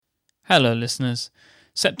Hello, listeners.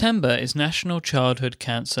 September is National Childhood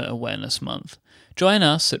Cancer Awareness Month. Join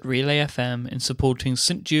us at Relay FM in supporting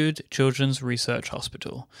St Jude Children's Research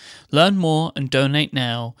Hospital. Learn more and donate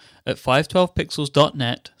now at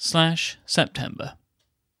 512pixels.net/September.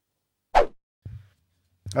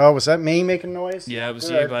 Oh, was that me making noise? Yeah, it was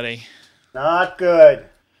Good. you, buddy. Not good.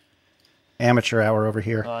 Amateur hour over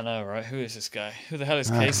here. Oh, I know, right? Who is this guy? Who the hell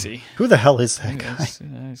is Casey? Who the hell is that guy?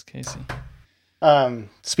 Who is Casey?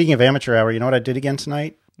 Speaking of amateur hour, you know what I did again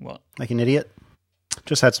tonight? What? Like an idiot?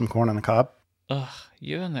 Just had some corn on the cob. Ugh,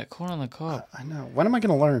 you and that corn on the cob. I know. When am I going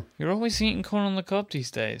to learn? You're always eating corn on the cob these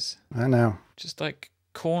days. I know. Just like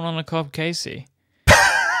corn on the cob Casey.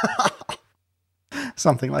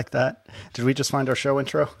 Something like that. Did we just find our show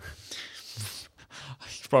intro?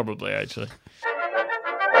 Probably, actually.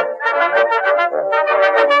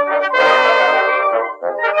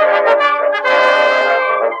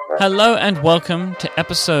 Hello and welcome to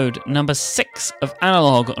episode number 6 of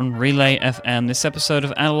Analog on Relay FM. This episode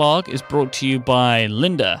of Analog is brought to you by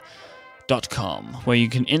lynda.com, where you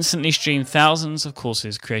can instantly stream thousands of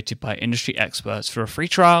courses created by industry experts. For a free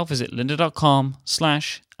trial, visit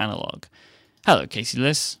lynda.com/analog. Hello, Casey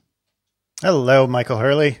Liss. Hello, Michael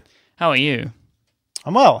Hurley. How are you?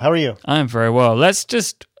 I'm well. How are you? I'm very well. Let's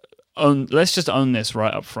just own this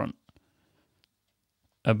right up front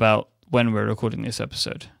about when we're recording this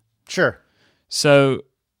episode. Sure. So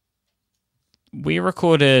we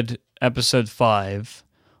recorded episode 5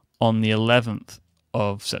 on the 11th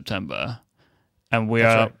of September, and we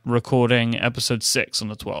That's are right. recording episode 6 on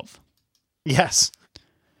the 12th. Yes.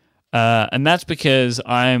 And that's because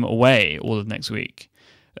I'm away all of next week.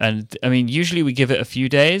 And I mean, usually we give it a few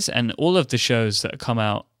days, and all of the shows that come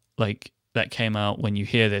out, like that came out when you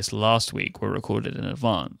hear this last week, were recorded in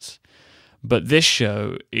advance. But this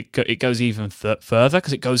show, it goes even further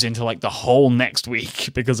because it goes into like the whole next week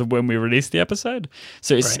because of when we released the episode.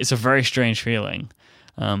 So it's a very strange feeling.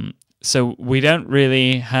 So we don't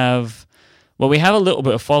really have. Well, we have a little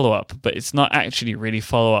bit of follow-up, but it's not actually really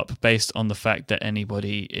follow-up based on the fact that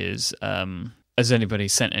anybody is... has anybody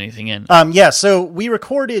sent anything in? So we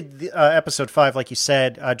recorded episode 5, like you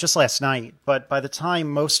said, just last night. But by the time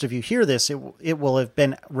most of you hear this, it will have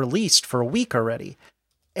been released for a week already.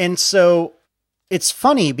 And so it's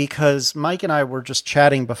funny because Mike and I were just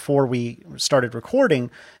chatting before we started recording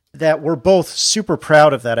that we're both super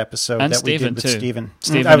proud of that episode and that Stephen we did with too. Stephen.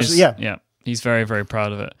 Stephen yeah, he's very, very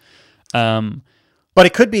proud of it. But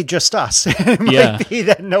it could be just us. It might be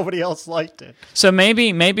that nobody else liked it. So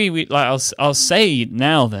maybe we like I'll say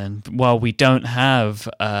now then, while we don't have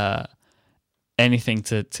anything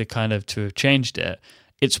to have changed it,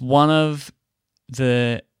 it's one of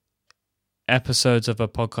the episodes of a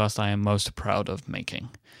podcast I am most proud of making.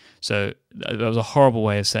 So that was a horrible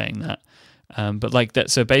way of saying that. But like that,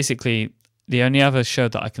 so basically the only other show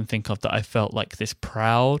that I can think of that I felt like this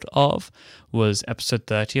proud of was episode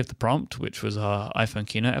 30 of The Prompt, which was our iPhone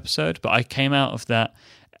keynote episode. But I came out of that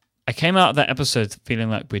episode feeling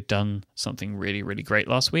like we'd done something really, really great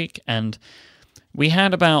last week. And we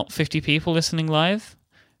had about 50 people listening live,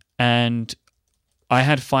 and I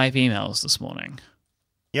had 5 emails this morning.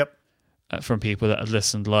 Yep. From people that had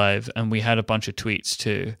listened live, and we had a bunch of tweets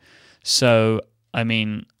too. So, I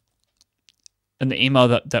mean, and the email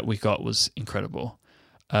that we got was incredible.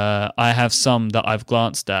 I have some that I've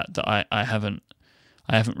glanced at that I haven't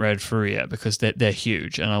read through yet because they're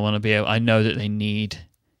huge, and I want to be able. I know that they need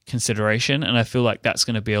consideration, and I feel like that's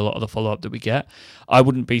going to be a lot of the follow up that we get. I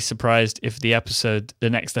wouldn't be surprised if the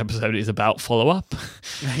next episode is about follow up.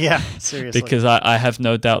 Yeah, seriously. Because I have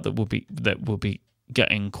no doubt that we'll be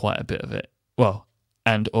getting quite a bit of it. Well,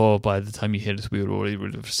 or by the time you hear this, we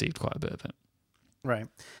would have received quite a bit of it. Right.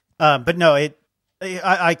 But no,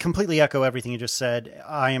 I completely echo everything you just said.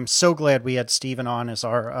 I am so glad we had Stephen on as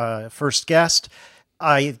our first guest.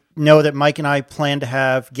 I know that Mike and I plan to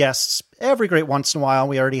have guests every great once in a while.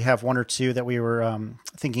 We already have 1 or 2 that we were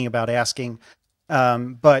thinking about asking.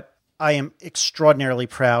 But I am extraordinarily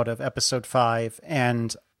proud of episode 5,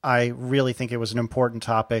 and I really think it was an important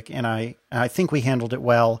topic, and I think we handled it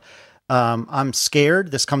well. I'm scared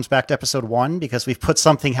this comes back to episode 1 because we've put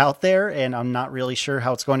something out there, and I'm not really sure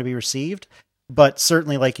how it's going to be received. But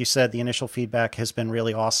certainly, like you said, the initial feedback has been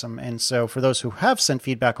really awesome. And so for those who have sent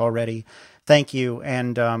feedback already, thank you.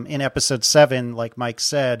 And in episode 7, like Mike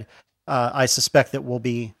said, I suspect that we'll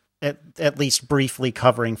be at least briefly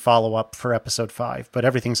covering follow-up for episode 5. But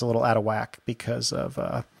everything's a little out of whack because of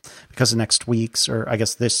next week's, or I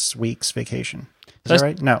guess this week's vacation. Is that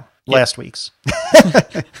right? No, yeah. Last week's.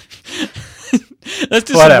 Let's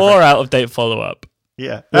do some more out-of-date follow-up.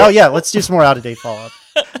 Yeah. Oh, yeah, let's do some more out-of-date follow-up.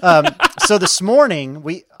 So this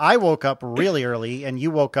morning, I woke up really early, and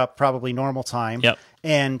you woke up probably normal time. Yep.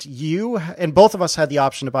 And both of us had the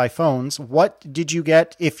option to buy phones. What did you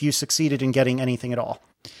get if you succeeded in getting anything at all?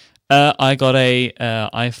 I got a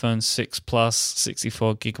iPhone 6 Plus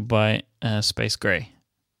 64 gigabyte space gray.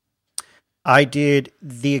 I did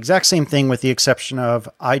the exact same thing with the exception of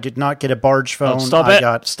I did not get a barge phone.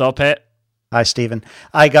 Stop it. Hi, Stephen.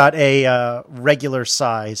 I got a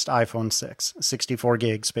regular-sized iPhone 6, 64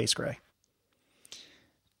 gig space gray.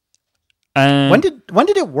 When did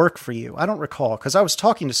it work for you? I don't recall, because I was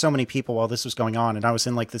talking to so many people while this was going on, and I was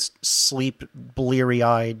in like this sleep,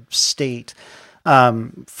 bleary-eyed state.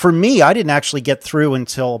 For me, I didn't actually get through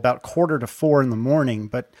until about 3:45 in the morning,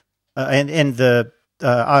 but the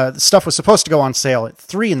stuff was supposed to go on sale at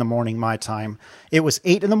 3 in the morning my time. It was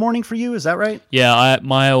 8 in the morning for you, is that right? Yeah,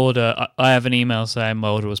 I have an email saying my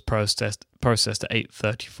order was processed at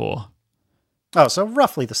 8:34. Oh, so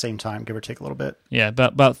roughly the same time, give or take a little bit. Yeah,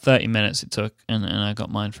 about 30 minutes it took, and I got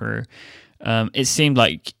mine through. It seemed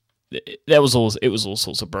like it was all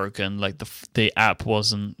sorts of broken. Like the app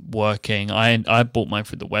wasn't working. I bought mine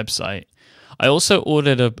through the website. I also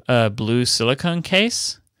ordered a blue silicone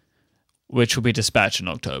case, which will be dispatched in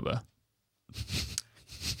October.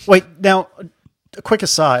 Wait, now, a quick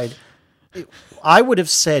aside. I would have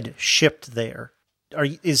said shipped there.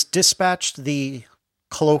 Is dispatched the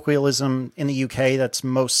colloquialism in the UK that's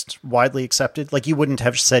most widely accepted? Like, you wouldn't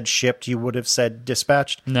have said shipped, you would have said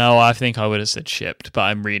dispatched? No, I think I would have said shipped, but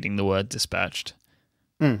I'm reading the word dispatched.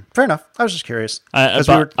 Fair enough. I was just curious.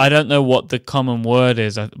 I don't know what the common word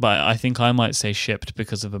is, but I think I might say shipped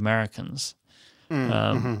because of Americans.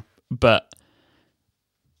 But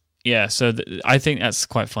yeah, so I think that's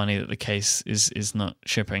quite funny that the case is not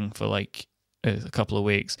shipping for like a couple of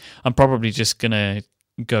weeks. I'm probably just going to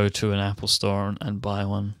go to an Apple store and buy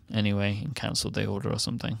one anyway and cancel the order or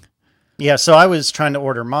something. Yeah, so I was trying to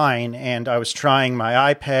order mine, and I was trying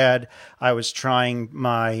my iPad, I was trying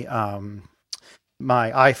my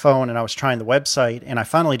my iPhone, and I was trying the website, and I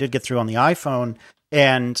finally did get through on the iPhone,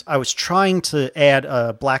 and I was trying to add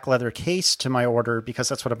a black leather case to my order because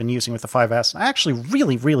that's what I've been using with the 5S. I actually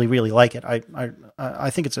really, really, really like it. I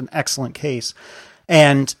think it's an excellent case.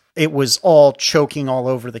 And it was all choking all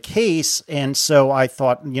over the case. And so I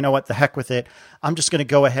thought, you know what, the heck with it. I'm just going to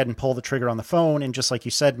go ahead and pull the trigger on the phone. And just like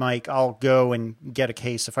you said, Mike, I'll go and get a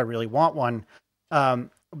case if I really want one.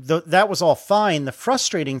 That was all fine. The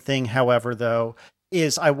frustrating thing, however, though,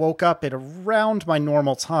 is I woke up at around my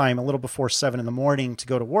normal time, a little before 7 in the morning to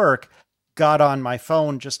go to work, got on my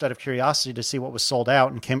phone just out of curiosity to see what was sold out,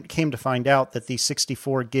 and came to find out that the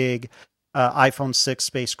 64 gig iPhone 6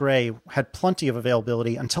 Space Gray had plenty of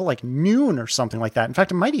availability until like noon or something like that. In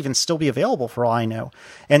fact, it might even still be available for all I know.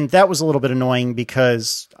 And that was a little bit annoying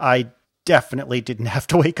because I definitely didn't have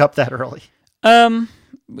to wake up that early.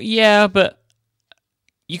 Yeah, but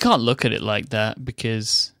you can't look at it like that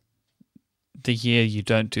because the year you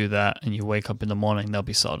don't do that and you wake up in the morning, they'll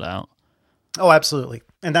be sold out. Oh, absolutely.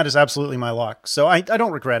 And that is absolutely my luck. So I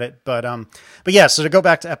don't regret it. But yeah, so to go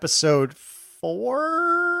back to episode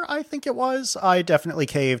 4, I think it was, I definitely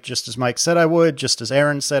caved just as Mike said I would, just as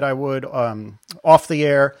Aaron said I would. Off the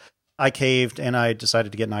air, I caved and I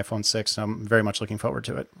decided to get an iPhone 6. And I'm very much looking forward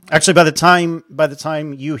to it. Actually, by the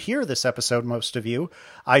time you hear this episode, most of you,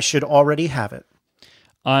 I should already have it.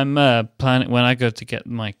 I'm planning, when I go to get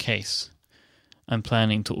my case, I'm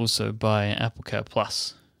planning to also buy Apple Care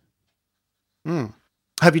Plus.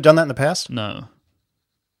 Have you done that in the past? No.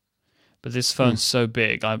 But this phone's so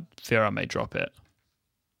big, I fear I may drop it.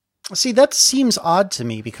 See, that seems odd to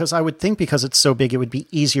me because I would think because it's so big, it would be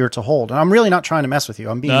easier to hold. And I'm really not trying to mess with you.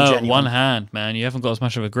 I'm being genuine. One hand, man. You haven't got as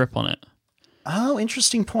much of a grip on it. Oh,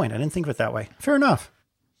 interesting point. I didn't think of it that way. Fair enough.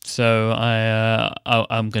 So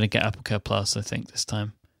I'm going to get Apple Care Plus, I think, this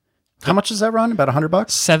time. How much does that run? About $100?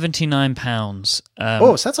 £79.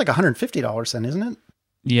 So that's like $150 then, isn't it?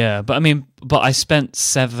 Yeah, but I spent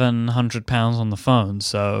 £700 on the phone,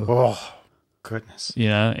 so oh goodness,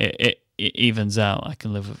 it evens out. I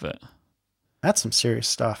can live with it. That's some serious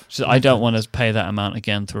stuff. So I don't want to pay that amount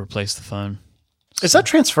again to replace the phone. Is that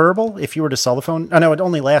transferable if you were to sell the phone? Oh no, it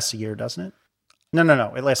only lasts a year, doesn't it?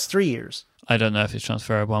 No, it lasts 3 years. I don't know if it's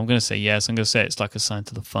transferable. I'm going to say yes. I'm going to say it's like assigned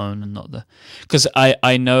to the phone and not the... Because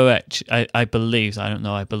I know, I believe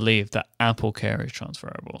that Apple Care is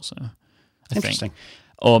transferable. So Interesting. Think.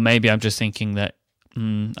 Or maybe I'm just thinking that,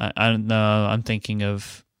 I don't know, I'm thinking, oh,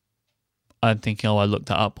 I looked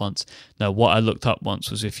that up once. No, what I looked up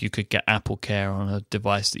once was if you could get Apple Care on a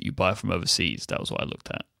device that you buy from overseas. That was what I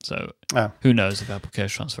looked at. So who knows if Apple Care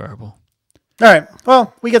is transferable. All right.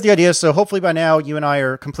 Well, we get the idea. So hopefully by now you and I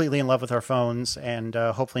are completely in love with our phones and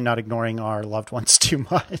hopefully not ignoring our loved ones too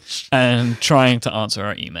much. And trying to answer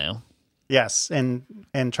our email. Yes, and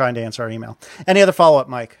trying to answer our email. Any other follow-up,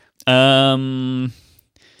 Mike? Have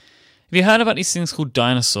you heard about these things called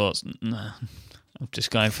dinosaurs? No. I'm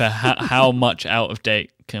just going for how much out of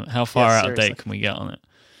date, how far out of date can we get on it?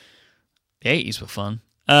 The 80s were fun.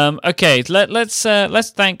 Okay,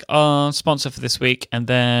 let's thank our sponsor for this week, and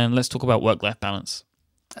then let's talk about work-life balance.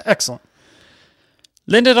 Excellent.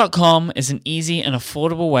 Lynda.com is an easy and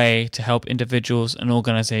affordable way to help individuals and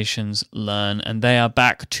organizations learn, and they are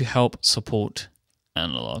back to help support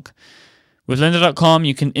Analog. With Lynda.com,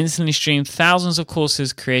 you can instantly stream thousands of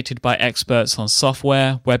courses created by experts on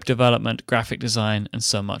software, web development, graphic design, and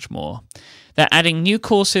so much more. They're adding new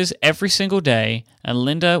courses every single day, and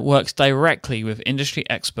Lynda works directly with industry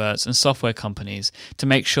experts and software companies to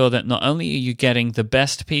make sure that not only are you getting the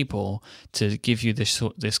best people to give you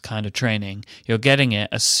this kind of training, you're getting it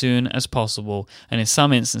as soon as possible, and in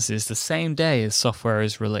some instances, the same day as software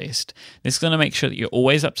is released. This is going to make sure that you're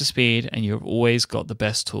always up to speed and you've always got the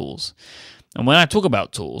best tools. And when I talk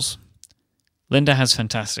about tools, Lynda has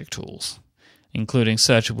fantastic tools, including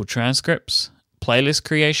searchable transcripts, playlist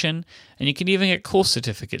creation, and you can even get course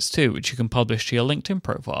certificates too, which you can publish to your LinkedIn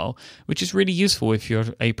profile, which is really useful if you're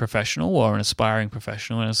a professional or an aspiring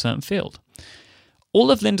professional in a certain field.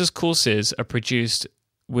 All of Lynda's courses are produced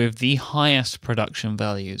with the highest production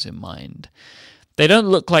values in mind. They don't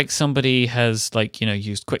look like somebody has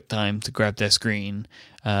used QuickTime to grab their screen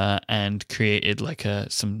and created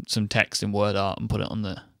some text in word art and put it on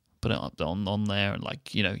there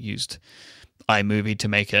and used iMovie to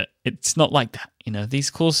make it. It's not like that.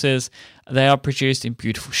 These courses, they are produced in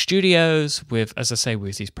beautiful studios with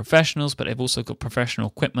these professionals, but they've also got professional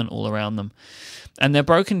equipment all around them. And they're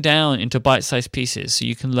broken down into bite-sized pieces so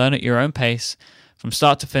you can learn at your own pace from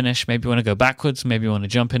start to finish. Maybe you want to go backwards, maybe you want to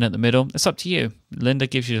jump in at the middle. It's up to you. Lynda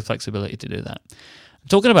gives you the flexibility to do that.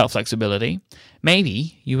 Talking about flexibility,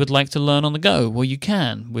 maybe you would like to learn on the go. Well, you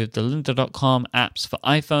can with the Lynda.com apps for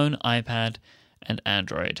iPhone, iPad, and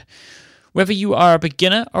Android. Whether you are a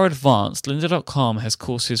beginner or advanced, Lynda.com has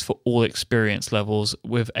courses for all experience levels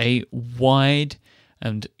with a wide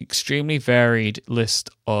and extremely varied list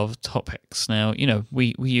of topics. Now,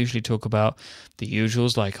 we usually talk about the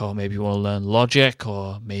usuals, like, maybe you want to learn Logic,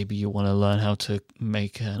 or maybe you want to learn how to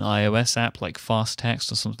make an iOS app like Fast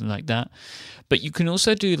Text or something like that. But you can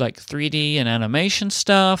also do 3D and animation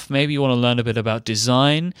stuff. Maybe you want to learn a bit about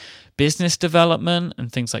design, business development,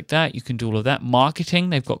 and things like that. You can do all of that. Marketing,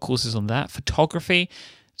 they've got courses on that. Photography,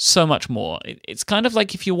 so much more. It's kind of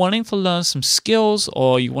like if you're wanting to learn some skills,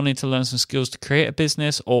 or you wanting to learn some skills to create a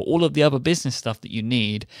business, or all of the other business stuff that you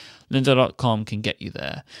need, Lynda.com can get you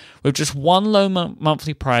there. With just one low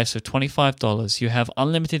monthly price of $25, you have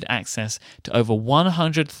unlimited access to over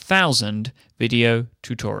 100,000 video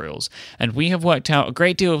tutorials. And we have worked out a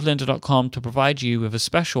great deal with Lynda.com to provide you with a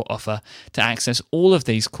special offer to access all of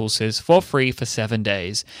these courses for free for 7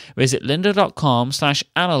 days. Visit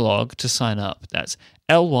lynda.com/analog to sign up. That's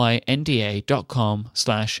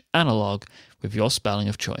lynda.com/analog with your spelling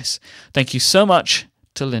of choice. Thank you so much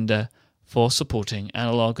to Lynda for supporting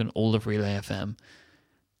Analog and all of Relay FM.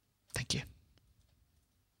 Thank you.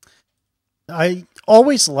 I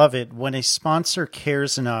always love it when a sponsor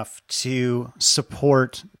cares enough to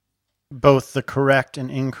support both the correct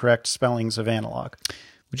and incorrect spellings of Analog.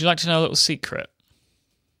 Would you like to know a little secret?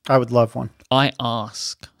 I would love one. I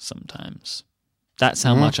ask sometimes. That's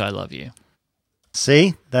how much I love you.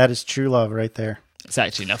 See? That is true love right there. It's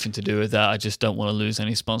actually nothing to do with that. I just don't want to lose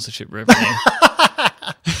any sponsorship revenue.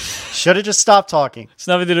 Should have just stopped talking. It's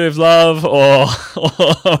nothing to do with love or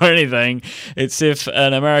anything. It's if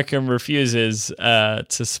an American refuses to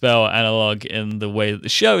spell Analog in the way that the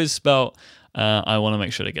show is spelled, I want to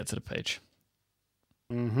make sure they get to the page.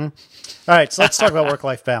 Mm-hmm. All right, so let's talk about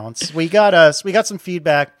work-life balance. We got some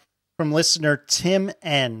feedback from listener Tim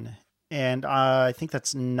N, and I think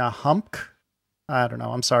that's Nahumk. I don't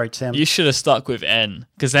know. I'm sorry, Tim. You should have stuck with N,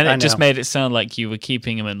 because then it just made it sound like you were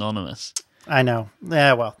keeping him anonymous. I know.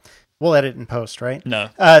 Yeah, well, we'll edit and post, right? No.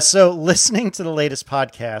 So listening to the latest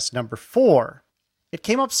podcast, number 4, it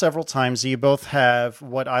came up several times that you both have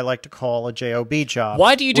what I like to call a JOB job.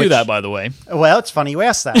 Why do you do that, by the way? Well, it's funny you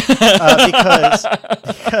asked that.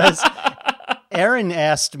 Because Erin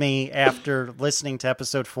asked me after listening to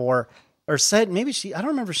episode 4, or said, I don't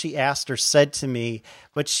remember if she asked or said to me,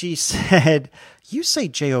 but she said, you say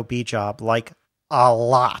JOB job like a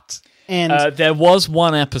lot. And there was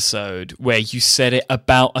one episode where you said it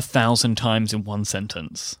about 1,000 times in one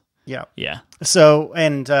sentence. Yeah. Yeah. So,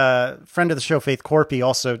 and friend of the show, Faith Corpy,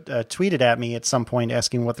 also tweeted at me at some point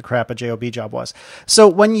asking what the crap a JOB job was. So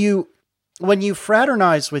when you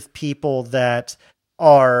fraternize with people that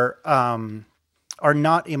are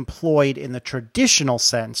not employed in the traditional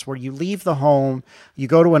sense, where you leave the home, you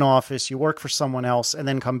go to an office, you work for someone else, and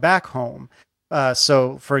then come back home.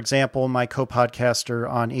 So, for example, my co-podcaster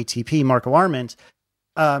on ATP, Marco Arment,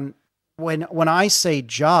 when I say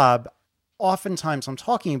job, oftentimes I'm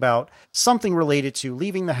talking about something related to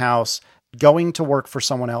leaving the house, going to work for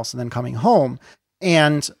someone else, and then coming home.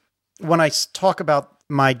 And when I talk about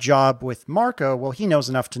my job with Marco, well, he knows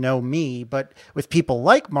enough to know me, but with people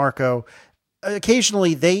like Marco,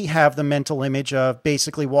 occasionally they have the mental image of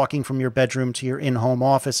basically walking from your bedroom to your in-home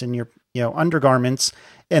office in your undergarments,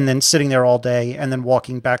 and then sitting there all day, and then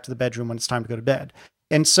walking back to the bedroom when it's time to go to bed.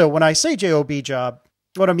 And so when I say JOB job,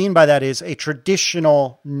 what I mean by that is a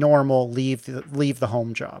traditional, normal leave the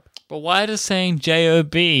home job. But why does saying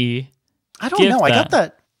JOB? I don't know. I got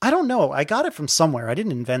that. I don't know. I got it from somewhere. I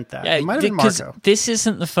didn't invent that. Yeah, it might have been Marco. This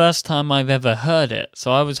isn't the first time I've ever heard it,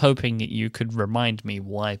 so I was hoping that you could remind me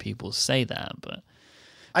why people say that. But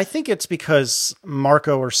I think it's because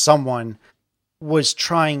Marco or someone was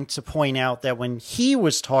trying to point out that when he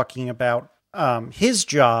was talking about his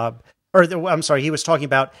job, he was talking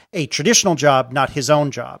about a traditional job, not his own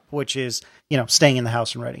job, which is, staying in the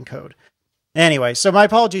house and writing code. Anyway, so my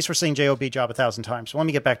apologies for saying JOB job 1,000 times. So let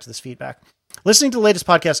me get back to this feedback. Listening to the latest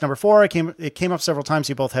podcast number 4, it came up several times.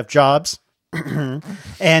 You both have jobs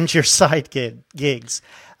and your side gigs.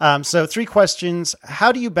 So 3 questions.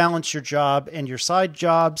 How do you balance your job and your side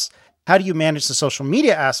jobs? How do you manage the social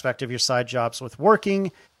media aspect of your side jobs with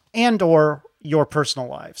working and or your personal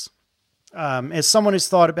lives? As someone who's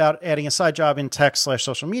thought about adding a side job in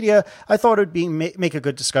tech/social media, I thought it would be make a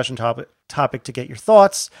good discussion topic to get your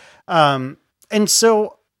thoughts. And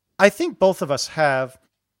so I think both of us have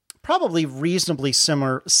probably reasonably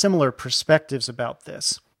similar perspectives about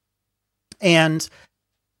this. And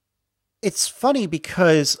it's funny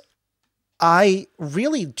because I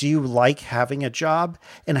really do like having a job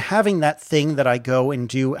and having that thing that I go and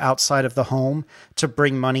do outside of the home to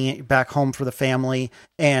bring money back home for the family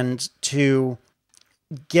and to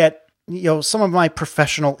get, some of my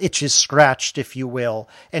professional itches scratched, if you will,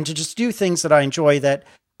 and to just do things that I enjoy that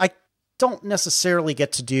I don't necessarily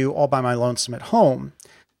get to do all by my lonesome at home.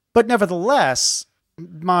 But nevertheless,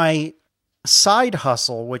 my side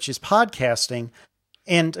hustle, which is podcasting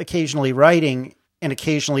and occasionally writing and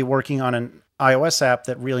occasionally working on an iOS app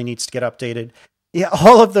that really needs to get updated. Yeah,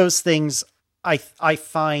 all of those things I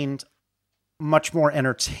find much more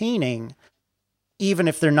entertaining, even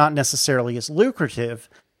if they're not necessarily as lucrative.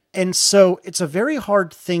 And so it's a very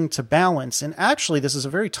hard thing to balance. And actually, this is a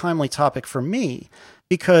very timely topic for me,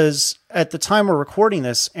 because at the time we're recording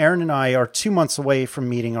this, Aaron and I are 2 months away from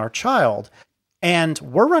meeting our child, and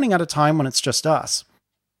we're running out of time when it's just us.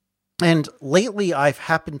 And lately, I've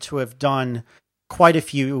happened to have done quite a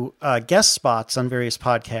few guest spots on various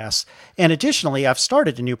podcasts. And additionally, I've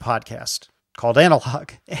started a new podcast called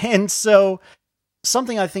Analog. And so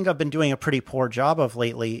something I think I've been doing a pretty poor job of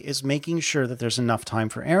lately is making sure that there's enough time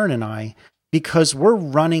for Aaron and I, because we're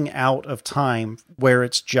running out of time where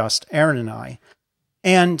it's just Aaron and I.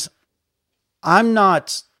 And I'm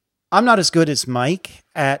not as good as Mike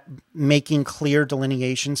at making clear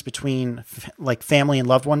delineations between like family and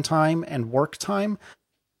loved one time and work time.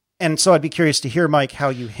 And so I'd be curious to hear, Mike, how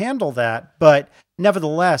you handle that. But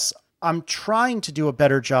nevertheless, I'm trying to do a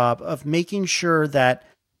better job of making sure that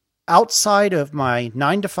outside of my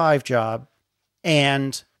 9-to-5 job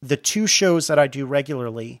and the 2 shows that I do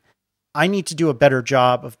regularly, I need to do a better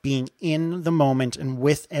job of being in the moment and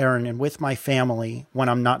with Aaron and with my family when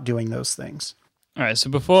I'm not doing those things. All right, so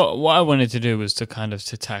before, what I wanted to do was to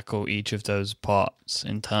tackle each of those parts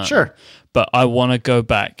in turn. Sure. But I want to go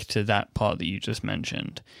back to that part that you just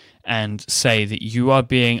mentioned and say that you are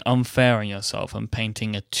being unfair on yourself and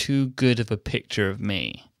painting a too good of a picture of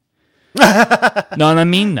me. No, and I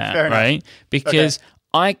mean that, right? Because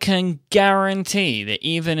I can guarantee that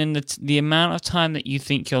even in the amount of time that you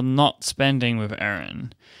think you're not spending with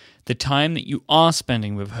Erin, the time that you are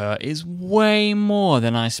spending with her is way more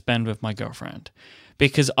than I spend with my girlfriend.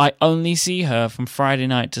 Because I only see her from Friday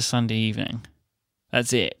night to Sunday evening.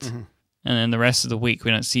 That's it. Mm-hmm. And then the rest of the week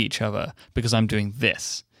we don't see each other because I'm doing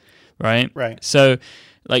this. Right? Right. So,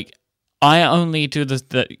 like, I only do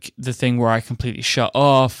the thing where I completely shut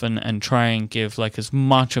off and try and give, like, as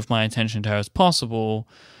much of my attention to her as possible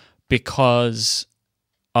because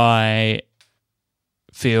I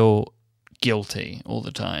feel guilty all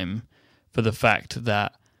the time for the fact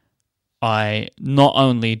that I not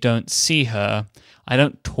only don't see her, I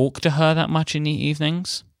don't talk to her that much in the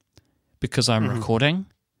evenings because I'm recording.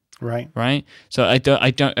 Right. So I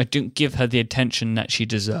don't give her the attention that she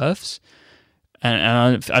deserves,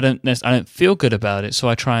 and I don't feel good about it. So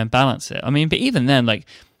I try and balance it. I mean, but even then, like,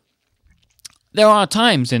 there are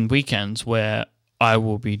times in weekends where I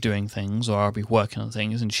will be doing things or I'll be working on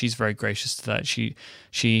things, and she's very gracious to that.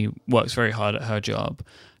 She works very hard at her job,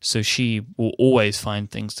 so she will always find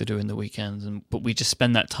things to do in the weekends, but we just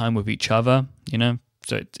spend that time with each other, you know.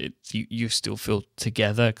 So you still feel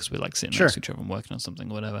together because we're like sitting next to each other and working on something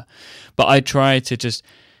or whatever. But I try to just,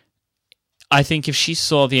 I think if she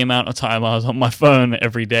saw the amount of time I was on my phone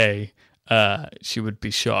every day, she would be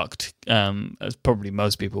shocked, as probably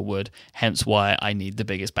most people would. Hence why I need the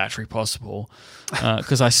biggest battery possible,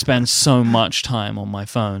 because I spend so much time on my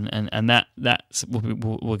phone, and that's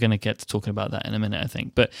we're going to get to talking about that in a minute, I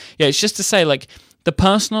think. But yeah, it's just to say, like, the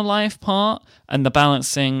personal life part and the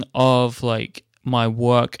balancing of like my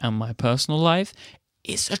work and my personal life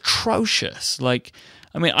is atrocious. Like,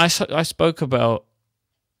 I mean, I spoke about,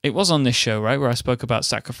 it was on this show, right, where I spoke about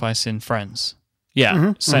sacrificing friends.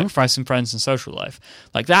 Yeah, sacrificing friends and social life.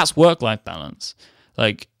 Like, that's work-life balance.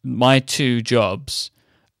 Like, my 2 jobs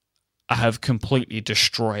have completely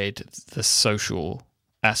destroyed the social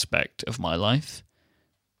aspect of my life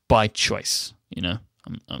by choice, you know?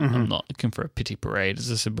 I'm not looking for a pity parade.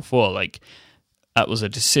 As I said before, like, that was a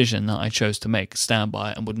decision that I chose to make, stand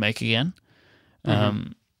by, and would make again.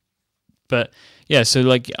 But, yeah, so,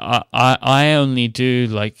 like, I only do,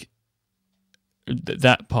 like,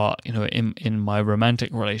 that part, you know, in my romantic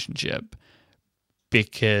relationship,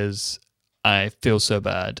 because I feel so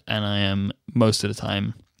bad, and I am most of the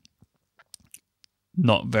time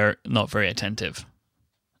not very attentive,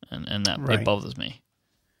 and that it bothers me.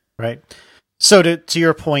 Right. So to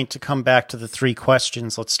your point, to come back to the 3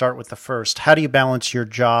 questions, let's start with the first. How do you balance your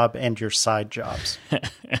job and your side jobs?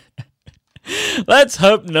 Let's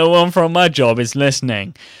hope no one from my job is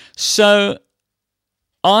listening. So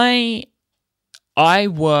I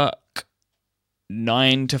work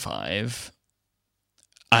 9 to 5,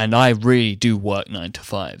 and I really do work 9 to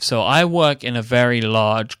 5. So I work in a very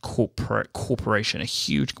large corporation, a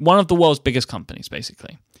huge, one of the world's biggest companies,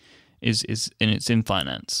 basically, and it's in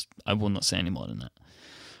finance. I will not say any more than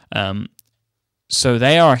that. So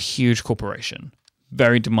they are a huge corporation,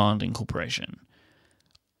 very demanding corporation.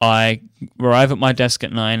 I arrive at my desk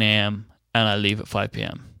at 9 a.m. and I leave at 5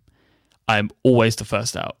 p.m. I'm always the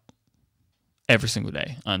first out. Every single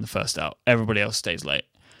day, I'm the first out. Everybody else stays late.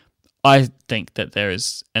 I think that there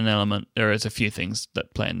is a few things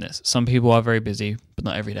that play in this. Some people are very busy, but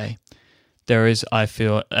not every day. There is, I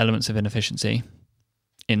feel, elements of inefficiency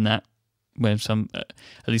in that. When some, at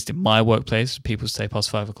least in my workplace, people stay past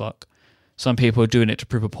 5 o'clock. Some people are doing it to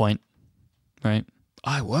prove a point, right?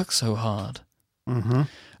 I work so hard. And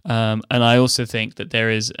I also think that there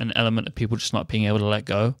is an element of people just not being able to let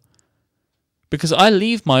go. Because I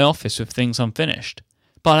leave my office with things unfinished,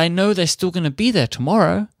 but I know they're still going to be there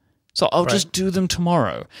tomorrow, so I'll just do them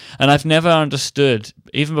tomorrow. And I've never understood,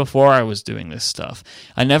 even before I was doing this stuff,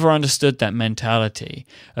 I never understood that mentality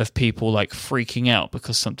of people like freaking out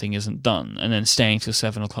because something isn't done and then staying till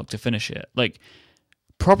 7 o'clock to finish it. Like,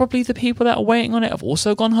 probably the people that are waiting on it have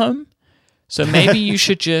also gone home. So maybe you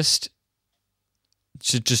should just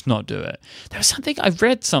not do it. There was something, I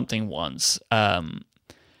read something once, and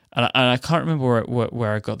I can't remember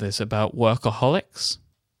where I got this, about workaholics.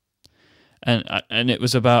 And it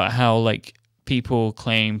was about how, like, people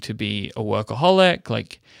claim to be a workaholic,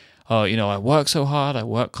 like, oh, you know, I work so hard, I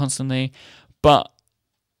work constantly. But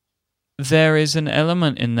there is an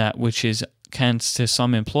element in that which can to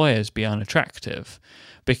some employers be unattractive,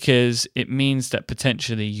 because it means that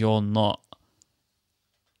potentially you're not,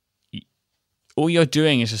 all you're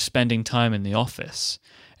doing is just spending time in the office.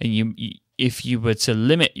 And if you were to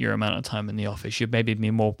limit your amount of time in the office, you'd maybe be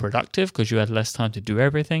more productive because you had less time to do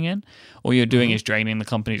everything in. All you're doing is draining the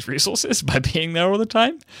company's resources by being there all the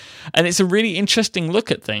time. And it's a really interesting look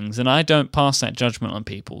at things, and I don't pass that judgment on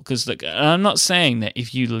people, because I'm not saying that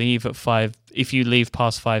if you leave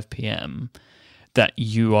past 5 p.m. that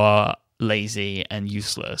you are lazy and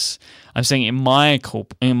useless. I'm saying in my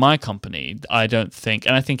company, I don't think,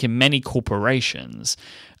 and I think in many corporations,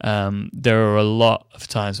 there are a lot of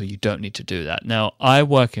times where you don't need to do that. Now, I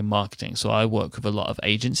work in marketing, so I work with a lot of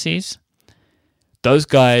agencies. Those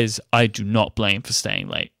guys, I do not blame for staying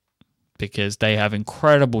late, because they have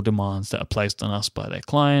incredible demands that are placed on us by their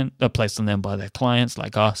client, placed on them by their clients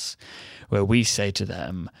like us, where we say to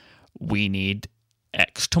them, we need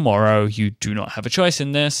X tomorrow, you do not have a choice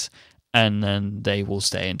in this, and then they will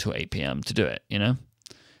stay until 8 p.m. to do it, you know?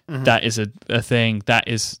 That is a thing. That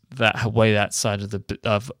is that way that side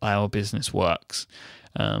of our business works.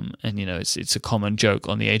 And it's a common joke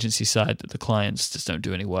on the agency side that the clients just don't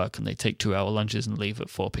do any work and they take 2-hour lunches and leave at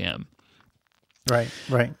 4 p.m. Right.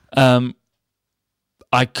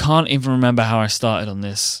 I can't even remember how I started on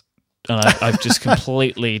this, and I've just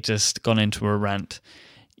completely just gone into a rant.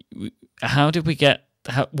 How did we get?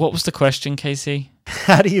 What was the question, Casey?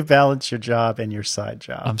 How do you balance your job and your side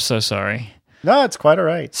job? I'm so sorry. No, it's quite all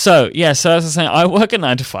right. So as I was saying, I work a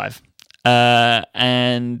 9 to 5,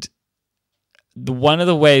 and one of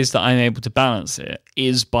the ways that I'm able to balance it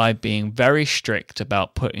is by being very strict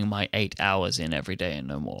about putting my 8 hours in every day and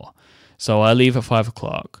no more. So I leave at 5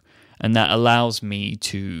 o'clock, and that allows me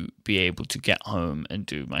to be able to get home and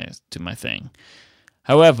do my thing.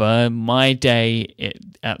 However, my day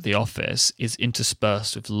at the office is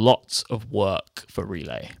interspersed with lots of work for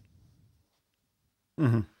Relay.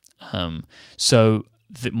 So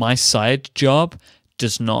my side job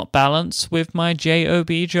does not balance with my job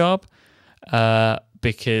job,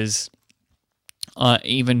 because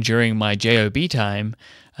even during my job time,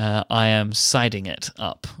 I am siding it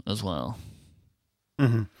up as well.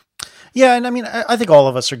 Yeah, and I mean, I think all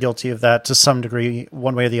of us are guilty of that to some degree,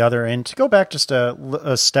 one way or the other. And to go back just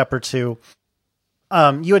a step or two,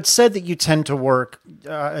 you had said that you tend to work,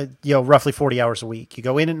 roughly 40 hours a week. You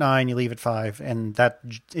go in at 9, you leave at 5, and that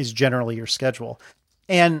is generally your schedule.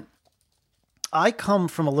 And I come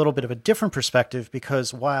from a little bit of a different perspective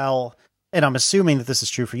because and I'm assuming that this is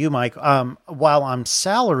true for you, Mike, while I'm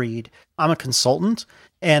salaried, I'm a consultant.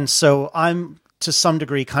 And so I'm, to some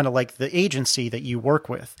degree, kind of like the agency that you work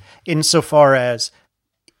with, insofar as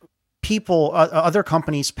other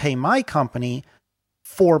companies pay my company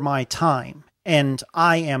for my time, and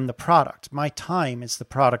I am the product. My time is the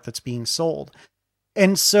product that's being sold.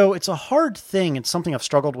 And so it's a hard thing. It's something I've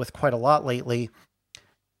struggled with quite a lot lately.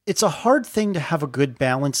 It's a hard thing to have a good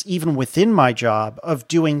balance, even within my job, of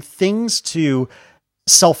doing things to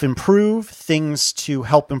self-improve, things to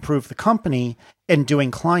help improve the company, and doing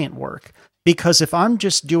client work. Because if I'm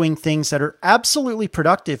just doing things that are absolutely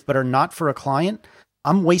productive but are not for a client,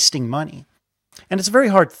 I'm wasting money. And it's a very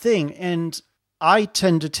hard thing. And I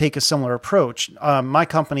tend to take a similar approach. My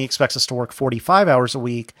company expects us to work 45 hours a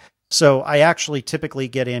week. So I actually typically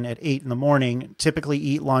get in at 8 in the morning, typically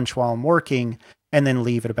eat lunch while I'm working, and then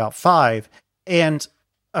leave at about 5. And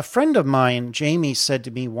a friend of mine, Jamie, said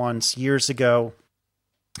to me once years ago,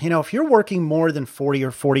 if you're working more than 40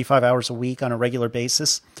 or 45 hours a week on a regular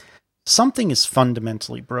basis, something is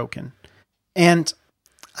fundamentally broken. And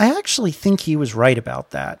I actually think he was right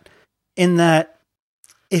about that, in that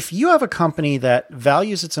if you have a company that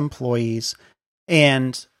values its employees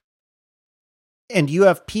and you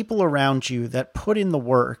have people around you that put in the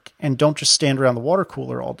work and don't just stand around the water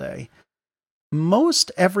cooler all day,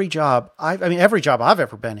 every job I've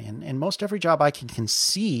ever been in, and most every job I can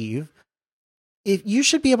conceive, if you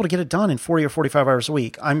should be able to get it done in 40 or 45 hours a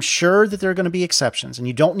week. I'm sure that there are going to be exceptions, and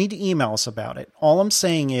you don't need to email us about it. All I'm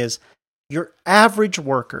saying is your average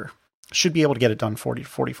worker should be able to get it done 40 to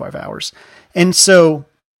 45 hours. And so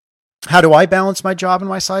how do I balance my job and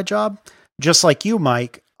my side job? Just like you,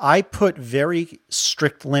 Mike, I put very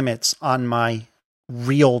strict limits on my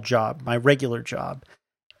real job, my regular job.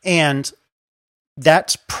 And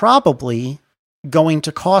that's probably going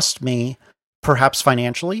to cost me, perhaps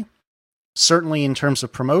financially, certainly in terms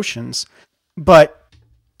of promotions. But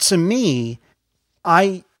to me,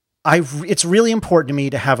 it's really important to me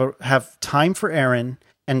to have time for Aaron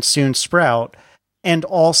and soon Sprout, and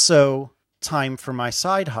also time for my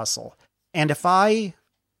side hustle. And if I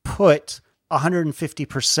put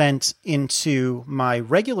 150% into my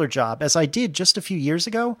regular job, as I did just a few years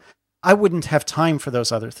ago, I wouldn't have time for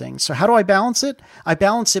those other things. So how do I balance it? I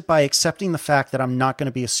balance it by accepting the fact that I'm not going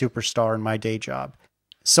to be a superstar in my day job.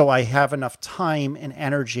 So I have enough time and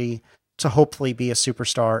energy to hopefully be a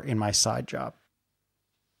superstar in my side job.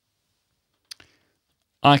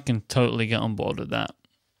 I can totally get on board with that.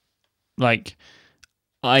 Like,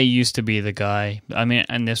 I used to be the guy,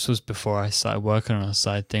 and this was before I started working on a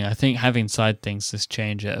side thing. I think having side things has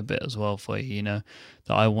changed it a bit as well for you, that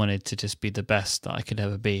I wanted to just be the best that I could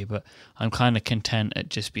ever be, but I'm kind of content at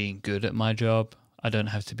just being good at my job. I don't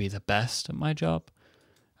have to be the best at my job.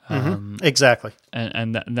 Exactly.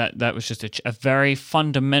 And that was just a very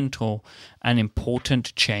fundamental and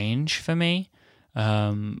important change for me,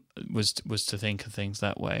 was to think of things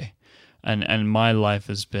that way. And my life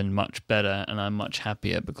has been much better, and I'm much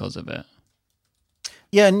happier because of it.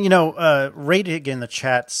 Yeah, and Radig in the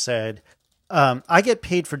chat said, I get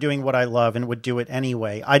paid for doing what I love and would do it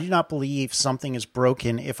anyway. I do not believe something is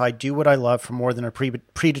broken if I do what I love for more than a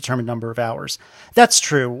predetermined number of hours. That's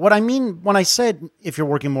true. What I mean when I said if you're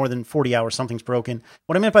working more than 40 hours, something's broken,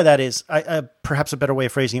 what I meant by that is perhaps a better way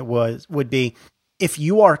of phrasing it would be if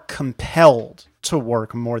you are compelled to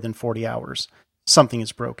work more than 40 hours, something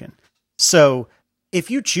is broken. So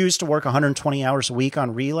if you choose to work 120 hours a week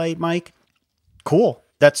on Relay, Mike, cool.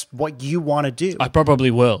 That's what you want to do. I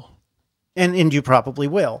probably will. And you probably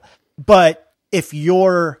will. But if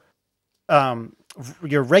your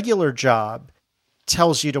regular job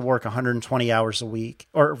tells you to work 120 hours a week,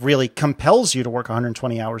 or really compels you to work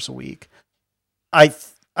 120 hours a week, I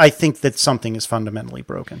think that something is fundamentally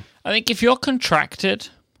broken. I think if you're contracted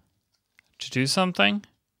to do something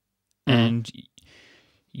and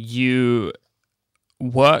you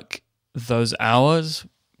work those hours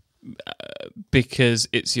because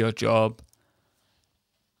it's your job,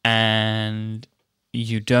 and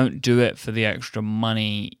you don't do it for the extra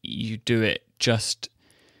money, you do it just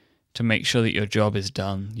to make sure that your job is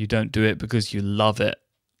done. You don't do it because you love it,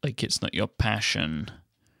 like it's not your passion.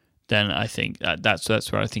 Then I think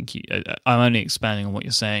that's where I think I'm only expanding on what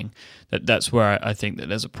you're saying. That's where I think that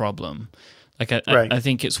there's a problem. Like I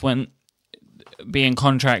think it's when being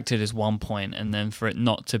contracted is one point, and then for it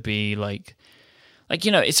not to be like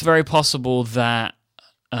it's very possible that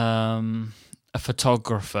a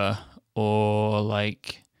photographer or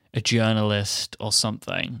like a journalist or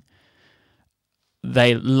something,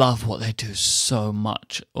 they love what they do so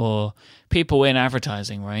much, or people in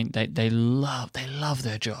advertising, right? They love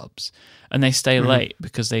their jobs, and they stay late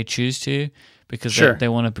because they choose to, because they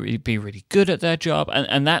want to be really good at their job,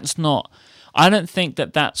 and that's not. I don't think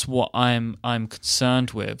that that's what I'm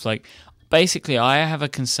concerned with. Like, basically, I have a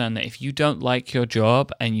concern that if you don't like your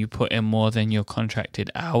job and you put in more than your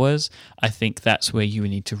contracted hours, I think that's where you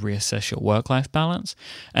need to reassess your work-life balance.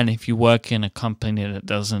 And if you work in a company that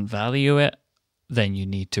doesn't value it, then you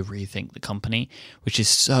need to rethink the company, which is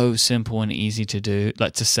so simple and easy to do,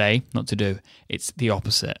 like to say, not to do. It's the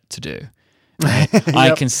opposite to do. Yep.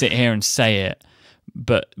 I can sit here and say it,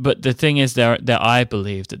 but the thing is that I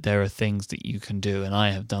believe that there are things that you can do, and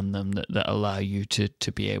I have done them, that allow you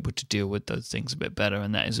to be able to deal with those things a bit better,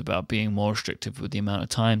 and that is about being more restrictive with the amount of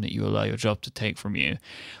time that you allow your job to take from you,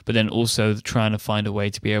 but then also trying to find a way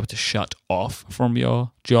to be able to shut off from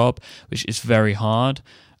your job, which is very hard.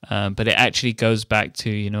 But it actually goes back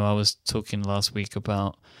to, I was talking last week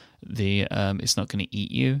about the it's not going to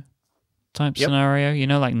eat you type scenario,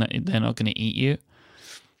 like they're not going to eat you.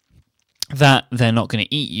 That they're not going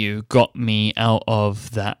to eat you got me out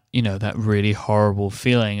of that, that really horrible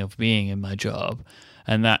feeling of being in my job.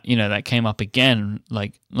 And that, that came up again,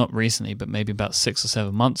 like not recently, but maybe about 6 or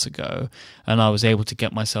 7 months ago. And I was able to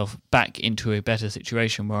get myself back into a better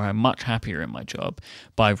situation where I'm much happier in my job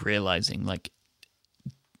by realizing, like,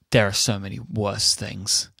 there are so many worse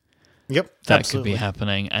things that absolutely could be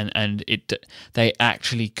happening, and they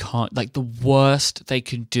actually can't. Like, the worst they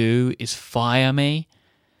could do is fire me.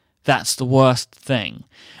 That's the worst thing.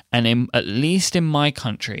 And at least in my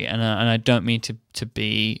country, and I don't mean to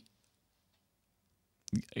be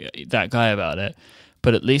that guy about it,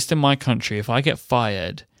 but at least in my country, if I get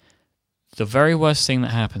fired, the very worst thing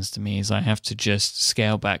that happens to me is I have to just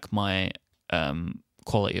scale back my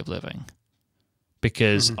quality of living.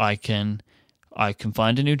 Because I can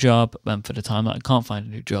find a new job, and for the time that I can't find a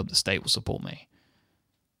new job, the state will support me.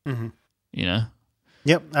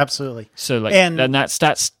 Yep, absolutely. So and that's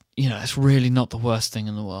it's really not the worst thing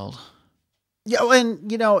in the world. Yeah,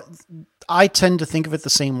 and I tend to think of it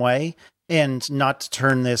the same way, and not to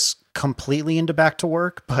turn this completely into back to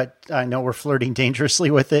work, but I know we're flirting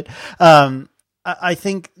dangerously with it. I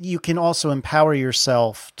think you can also empower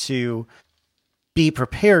yourself to be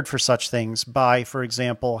prepared for such things by, for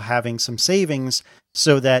example, having some savings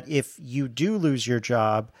so that if you do lose your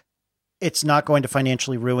job, it's not going to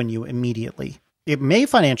financially ruin you immediately. It may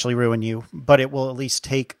financially ruin you, but it will at least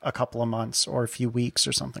take a couple of months or a few weeks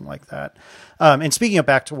or something like that. And speaking of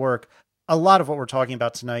back to work, a lot of what we're talking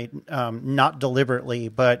about tonight, not deliberately,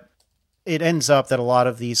 but it ends up that a lot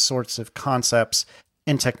of these sorts of concepts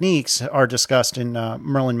and techniques are discussed in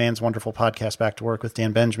Merlin Mann's wonderful podcast, Back to Work with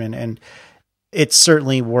Dan Benjamin. And it's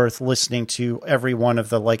certainly worth listening to every one of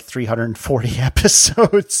the 340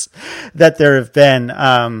 episodes that there have been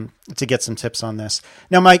to get some tips on this.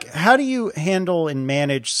 Now, Mike, how do you handle and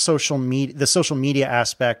manage the social media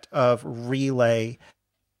aspect of Relay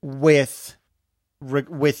with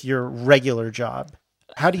your regular job?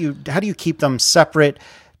 How do you keep them separate?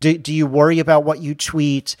 Do you worry about what you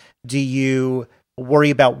tweet? Do you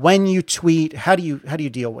worry about when you tweet? How do you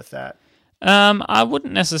deal with that? I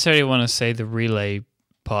wouldn't necessarily want to say the relay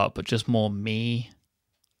part, but just more me.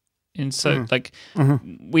 And so,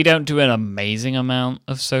 we don't do an amazing amount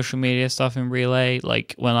of social media stuff in relay.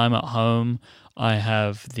 Like when I'm at home, I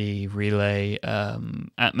have the relay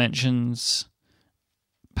at mentions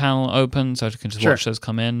panel open, so I can just watch those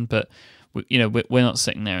come in. But we're not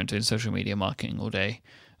sitting there and doing social media marketing all day.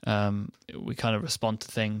 We kind of respond to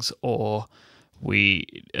things, or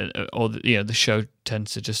the show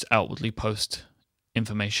tends to just outwardly post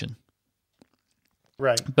information.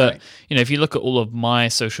 Right. But if you look at all of my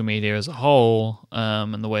social media as a whole,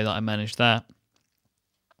 and the way that I manage that,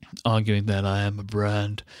 arguing that I am a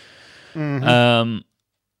brand, I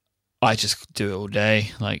just do it all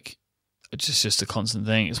day. Like, it's just a constant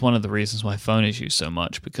thing. It's one of the reasons my phone is used so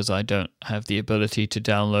much, because I don't have the ability to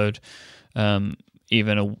download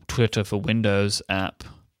even a Twitter for Windows app,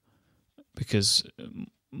 because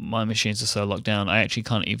my machines are so locked down. I actually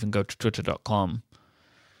can't even go to twitter.com.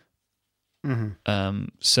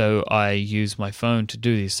 So I use my phone to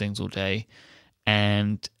do these things all day,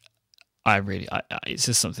 and I it's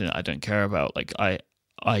just something that I don't care about. Like,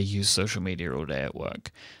 I use social media all day at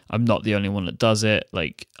work. I'm not the only one that does it.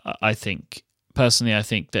 Like, I think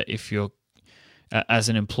that if you're, as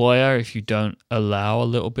an employer, if you don't allow a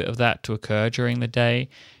little bit of that to occur during the day,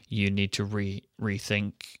 you need to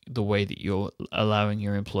rethink the way that you're allowing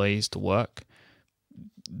your employees to work.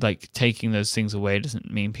 Like, taking those things away doesn't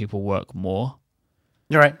mean people work more.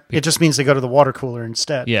 You're right. It just means they go to the water cooler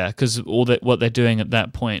instead. Yeah, because what they're doing at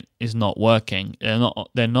that point is not working.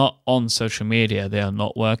 They're not on social media. They are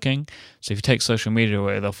not working. So if you take social media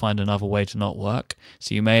away, they'll find another way to not work.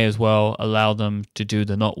 So you may as well allow them to do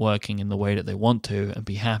the not working in the way that they want to and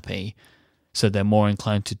be happy, so they're more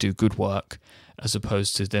inclined to do good work, as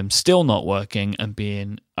opposed to them still not working and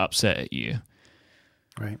being upset at you.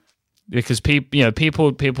 Right. Because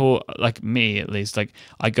people like me, at least, like,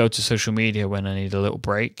 I go to social media when I need a little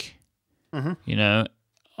break.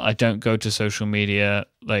 I don't go to social media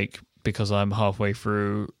like because I'm halfway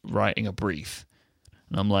through writing a brief,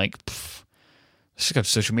 and I'm like, let's just go to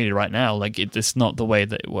social media right now. Like, it's not the way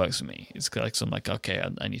that it works for me. It's like, so I'm like, okay,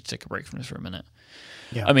 I need to take a break from this for a minute.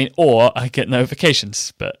 Yeah. I mean, or I get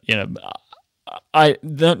notifications, but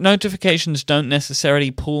the notifications don't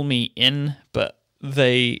necessarily pull me in, but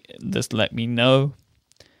they just let me know.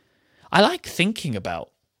 I like thinking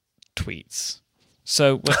about tweets.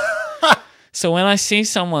 So when I see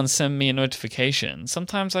someone send me a notification,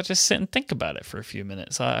 sometimes I just sit and think about it for a few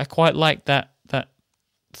minutes. I quite like that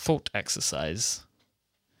thought exercise.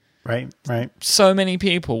 Right. So many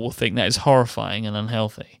people will think that is horrifying and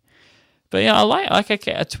unhealthy. But yeah, I get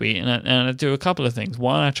a tweet and I do a couple of things.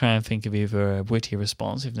 One, I try and think of either a witty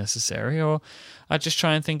response if necessary, or I just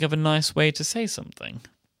try and think of a nice way to say something.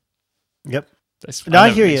 Yep.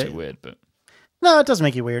 I hear you. It weird, but no, it doesn't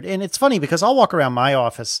make you weird. And it's funny because I'll walk around my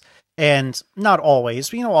office, and not always,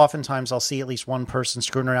 but oftentimes I'll see at least one person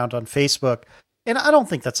screwing around on Facebook. And I don't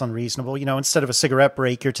think that's unreasonable. Instead of a cigarette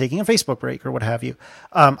break, you're taking a Facebook break or what have you.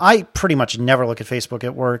 I pretty much never look at Facebook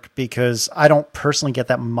at work because I don't personally get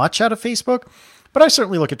that much out of Facebook, but I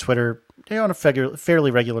certainly look at Twitter on a fairly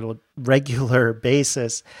regular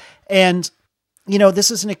basis. And, this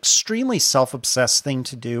is an extremely self-obsessed thing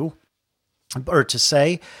to do or to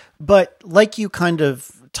say, but like you kind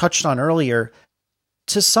of touched on earlier,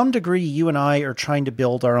 to some degree, you and I are trying to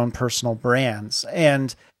build our own personal brands.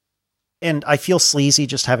 And I feel sleazy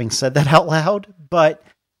just having said that out loud, but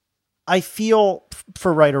I feel,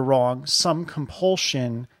 for right or wrong, some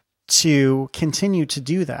compulsion to continue to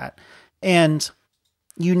do that. And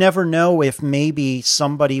you never know if maybe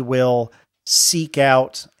somebody will seek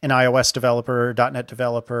out an iOS developer or .NET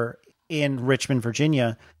developer in Richmond,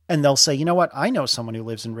 Virginia, and they'll say, you know what, I know someone who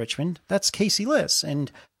lives in Richmond. That's Casey Liss.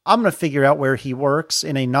 And I'm going to figure out where he works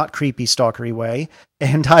in a not creepy, stalkery way,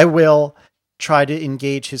 and I will try to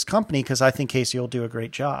engage his company because I think Casey will do a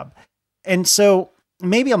great job. And so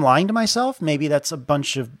maybe I'm lying to myself. Maybe that's a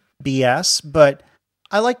bunch of BS, but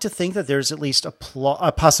I like to think that there's at least a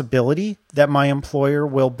possibility that my employer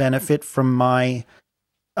will benefit from my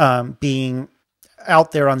being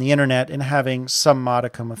out there on the internet and having some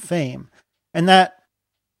modicum of fame. And that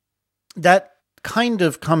kind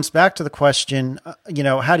of comes back to the question,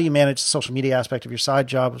 how do you manage the social media aspect of your side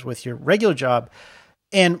jobs with your regular job?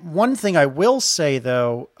 And one thing I will say,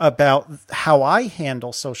 though, about how I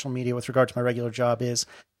handle social media with regard to my regular job is,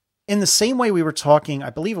 in the same way we were talking, I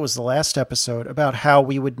believe it was the last episode, about how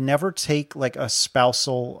we would never take like a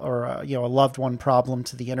spousal or a loved one problem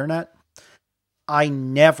to the internet. I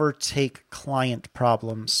never take client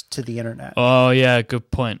problems to the internet. Oh, yeah,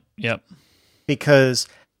 good point. Yep. Because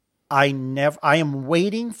I am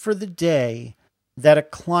waiting for the day that a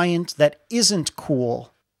client that isn't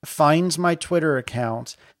cool finds my Twitter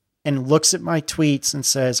account and looks at my tweets and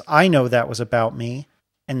says, I know that was about me,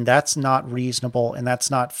 and that's not reasonable, and that's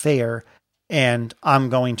not fair, and I'm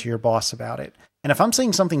going to your boss about it. And if I'm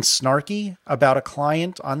saying something snarky about a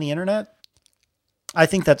client on the internet, I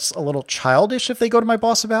think that's a little childish if they go to my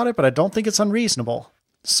boss about it, but I don't think it's unreasonable.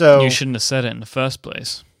 So you shouldn't have said it in the first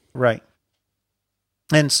place. Right.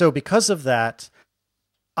 And so because of that,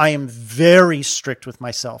 I am very strict with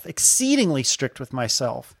myself, exceedingly strict with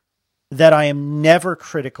myself, that I am never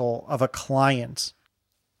critical of a client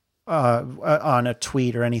on a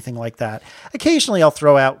tweet or anything like that. Occasionally I'll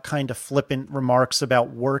throw out kind of flippant remarks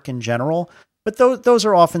about work in general, but those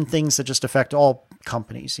are often things that just affect all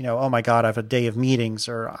companies. You know, oh my God, I have a day of meetings,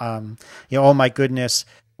 or, oh my goodness,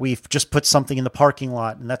 we've just put something in the parking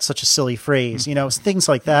lot, and that's such a silly phrase, things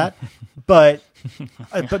like that. But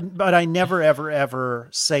I never, ever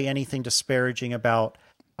say anything disparaging about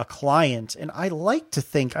a client. And I like to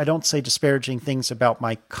think I don't say disparaging things about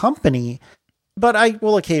my company, but I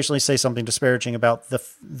will occasionally say something disparaging about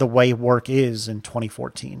the way work is in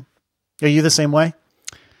 2014. Are you the same way?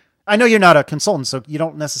 I know you're not a consultant, so you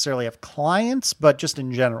don't necessarily have clients, but just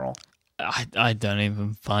in general. I don't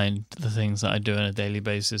even find the things that I do on a daily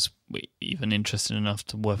basis even interesting enough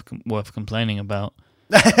to worth complaining about.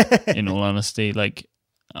 In all honesty, like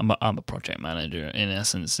I'm a project manager in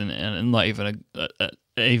essence, and not even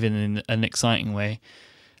even in an exciting way.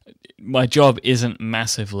 My job isn't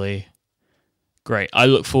massively great. I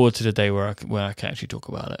look forward to the day where I can actually talk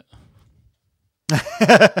about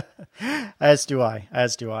it. As do I.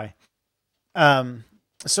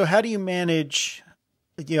 So how do you manage,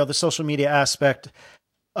 the social media aspect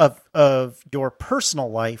of your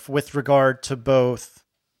personal life with regard to both,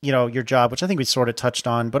 your job, which I think we sort of touched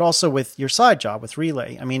on, but also with your side job with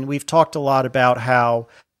Relay? I mean, we've talked a lot about how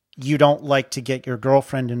you don't like to get your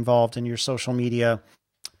girlfriend involved in your social media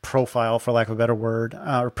profile, for lack of a better word,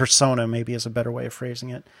 or persona maybe is a better way of phrasing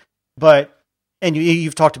it. And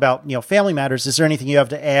you've talked about, family matters. Is there anything you have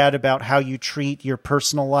to add about how you treat your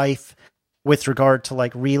personal life with regard to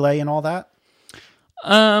like Relay and all that?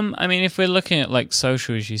 I mean, if we're looking at like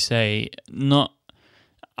social, as you say,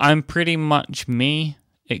 I'm pretty much me,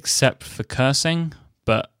 except for cursing,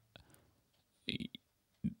 but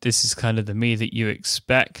this is kind of the me that you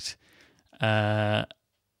expect. I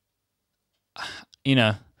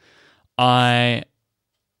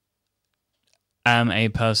am a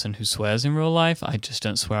person who swears in real life. I just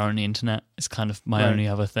don't swear on the internet. It's kind of my only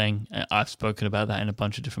other thing. I've spoken about that in a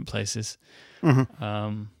bunch of different places.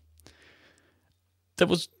 Mm-hmm.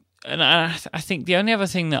 And I think the only other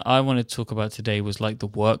thing that I wanted to talk about today was like the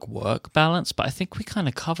work balance, but I think we kind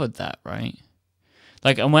of covered that, right?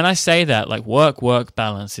 Like, and when I say that, like work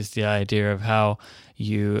balance is the idea of how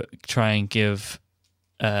you try and give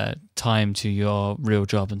time to your real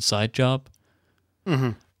job and side job.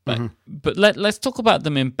 Mm-hmm. But let's talk about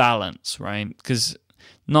them in balance, right? Because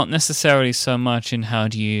not necessarily so much in how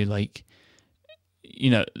do you like,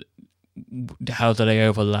 how do they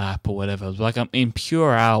overlap or whatever. Like in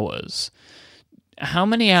pure hours, how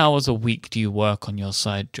many hours a week do you work on your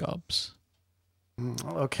side jobs?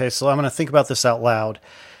 Okay, so I'm going to think about this out loud.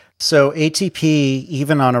 So ATP,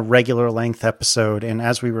 even on a regular length episode, and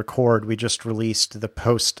as we record, we just released the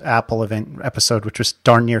post-Apple event episode, which was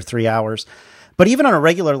darn near 3 hours. But even on a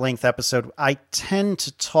regular length episode, I tend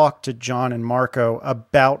to talk to John and Marco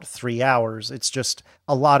about 3 hours. It's just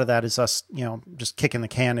a lot of that is us, just kicking the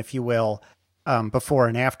can, if you will, before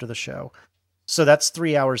and after the show. So that's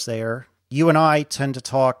 3 hours there. You and I tend to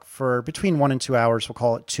talk for between 1 and 2 hours. We'll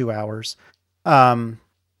call it 2 hours.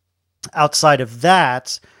 Outside of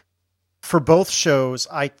that, for both shows,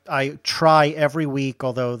 I try every week,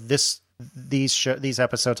 although these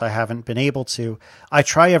episodes I haven't been able to. I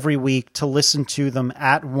try every week to listen to them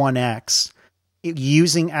at 1x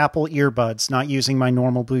using Apple earbuds, not using my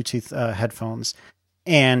normal Bluetooth headphones,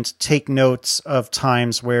 and take notes of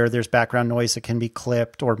times where there's background noise that can be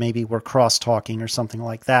clipped, or maybe we're cross-talking or something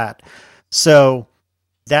like that. So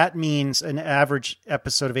that means an average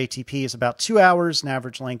episode of ATP is about 2 hours. An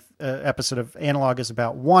average length episode of Analog is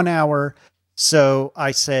about 1 hour. So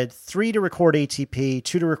I said 3 to record ATP,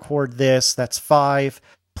 2 to record this, that's 5,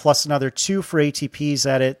 plus another 2 for ATP's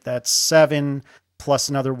edit, that's 7, plus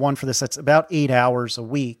another 1 for this, that's about 8 hours a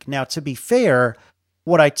week. Now, to be fair,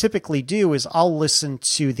 what I typically do is I'll listen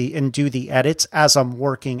to and do the edits as I'm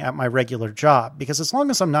working at my regular job, because as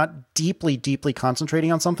long as I'm not deeply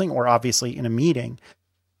concentrating on something, or obviously in a meeting,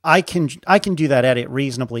 I can do that edit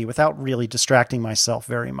reasonably without really distracting myself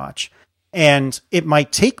very much. And it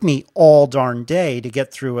might take me all darn day to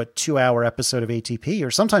get through a 2-hour episode of ATP,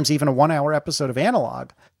 or sometimes even a 1-hour episode of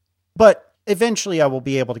Analog. But eventually I will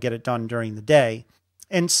be able to get it done during the day.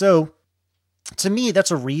 And so to me,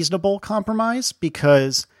 that's a reasonable compromise,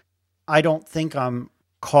 because I don't think I'm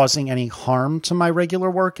causing any harm to my regular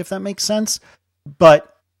work, if that makes sense.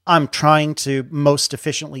 But I'm trying to most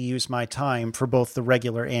efficiently use my time for both the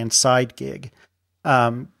regular and side gig.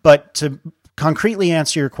 But to concretely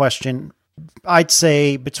answer your question, I'd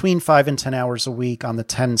say between 5 and 10 hours a week on the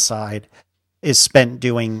 10 side is spent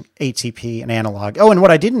doing ATP and Analog. Oh, and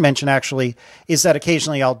what I didn't mention actually is that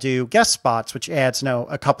occasionally I'll do guest spots, which adds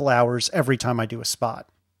a couple hours every time I do a spot.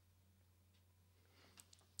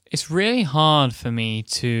 It's really hard for me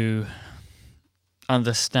to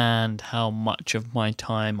understand how much of my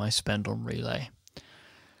time I spend on Relay.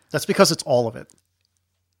 That's because it's all of it.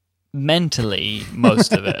 Mentally,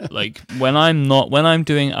 most of it. Like when I'm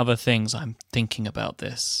doing other things, I'm thinking about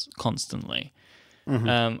this constantly.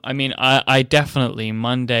 Mm-hmm. I mean, I definitely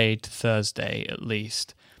Monday to Thursday at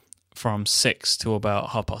least from 6 to about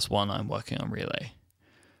 1:30 I'm working on Relay.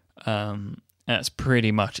 And it's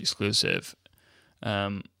pretty much exclusive.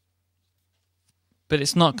 But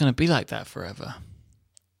it's not going to be like that forever.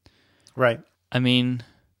 Right. I mean,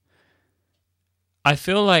 I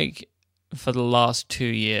feel like for the last 2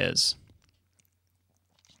 years,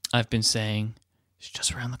 I've been saying, it's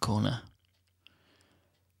just around the corner.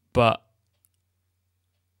 But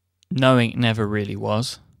knowing it never really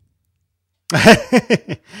was.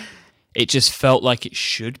 It just felt like it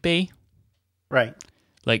should be. Right.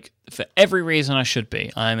 Like, for every reason I should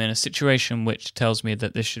be. I'm in a situation which tells me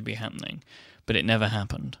that this should be happening. But it never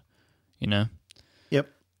happened. You know? Yep.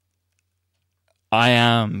 I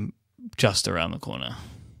am just around the corner.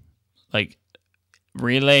 Like,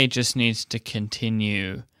 Relay just needs to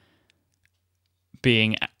continue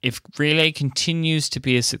being... If Relay continues to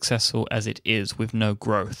be as successful as it is with no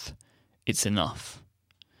growth, it's enough.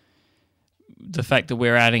 The fact that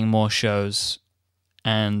we're adding more shows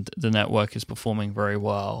and the network is performing very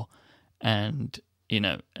well, and, you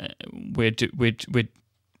know, we're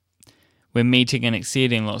meeting and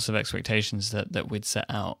exceeding lots of expectations that we'd set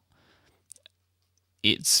out.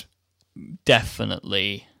 It's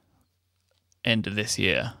definitely end of this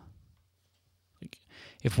year. Like,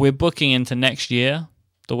 if we're booking into next year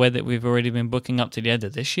the way that we've already been booking up to the end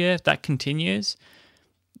of this year, if that continues,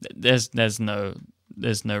 there's no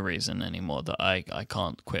reason anymore that I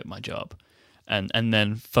can't quit my job and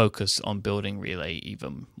then focus on building Relay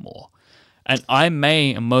even more. And I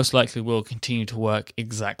may and most likely will continue to work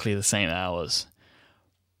exactly the same hours,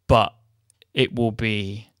 but it will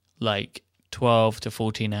be like 12 to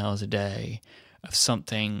 14 hours a day of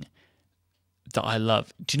something that I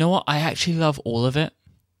love. Do you know what? I actually love all of it,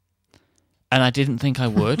 and I didn't think I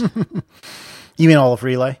would. You mean all of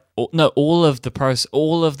Relay? No, all of the process,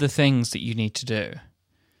 all of the things that you need to do,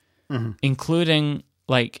 mm-hmm. including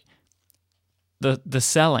like the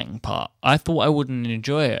selling part. I thought I wouldn't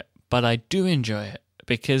enjoy it, but I do enjoy it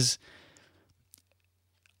because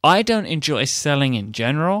I don't enjoy selling in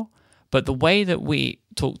general, but the way that we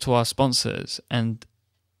talk to our sponsors and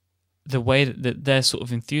the way that their sort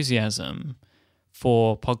of enthusiasm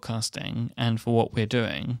for podcasting and for what we're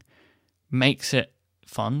doing makes it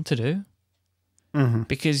fun to do. Mm-hmm.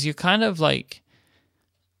 Because you're kind of like,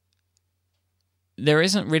 there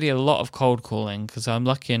isn't really a lot of cold calling because I'm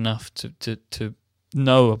lucky enough to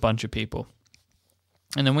know a bunch of people.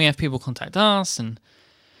 And then we have people contact us, and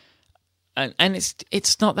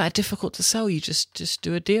it's not that difficult to sell. You just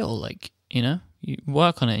do a deal, like, you know, you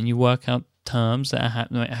work on it and you work out terms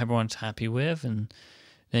that everyone's happy with, and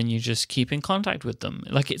then you just keep in contact with them.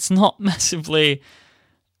 Like, it's not massively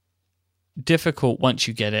difficult once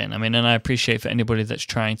you get in. I mean, and I appreciate for anybody that's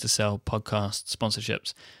trying to sell podcast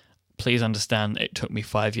sponsorships, please understand it took me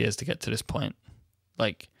 5 years to get to this point.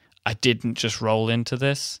 Like, I didn't just roll into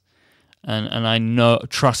this. And I know,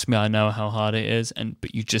 trust me, I know how hard it is.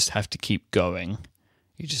 But you just have to keep going.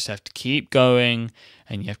 You just have to keep going,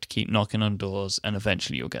 and you have to keep knocking on doors, and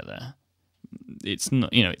eventually you'll get there. It's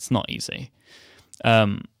not, it's not easy,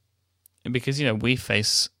 because we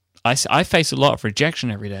face. I face a lot of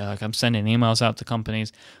rejection every day. Like, I'm sending emails out to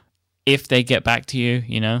companies. If they get back to you,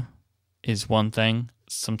 is one thing.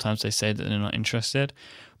 Sometimes they say that they're not interested.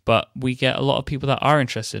 But we get a lot of people that are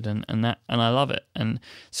interested, and I love it. And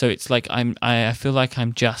so it's like I feel like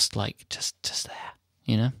I'm just there,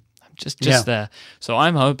 I'm just there. So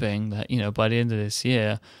I'm hoping that by the end of this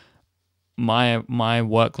year, my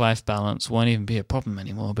work-life balance won't even be a problem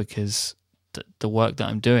anymore, because the work that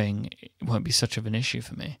I'm doing won't be such of an issue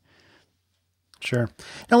for me. Sure.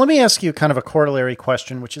 Now, let me ask you kind of a corollary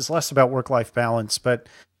question, which is less about work-life balance, but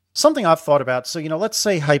something I've thought about. So, let's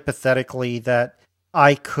say hypothetically that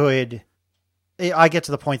I get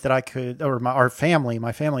to the point that I could, or my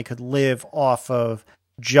family could live off of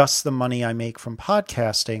just the money I make from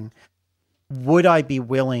podcasting. Would I be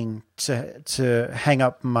willing to hang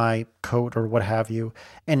up my coat or what have you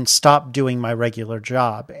and stop doing my regular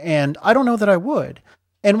job? And I don't know that I would.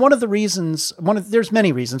 And one of the reasons, there's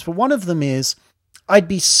many reasons, but one of them is I'd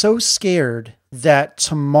be so scared that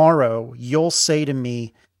tomorrow you'll say to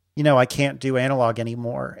me, I can't do analog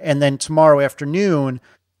anymore. And then tomorrow afternoon,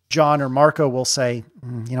 John or Marco will say,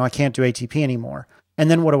 I can't do ATP anymore.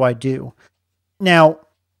 And then what do I do? Now,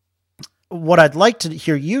 what I'd like to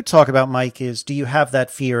hear you talk about, Mike, is do you have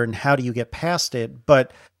that fear and how do you get past it?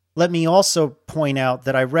 But let me also point out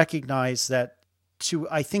that I recognize that to,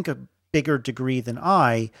 I think, a bigger degree than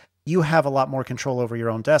you have a lot more control over your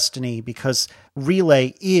own destiny because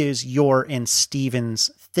Relay is your and Steven's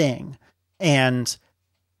thing. And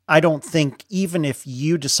I don't think, even if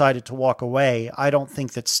you decided to walk away, I don't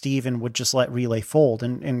think that Steven would just let Relay fold.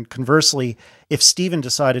 And conversely, if Steven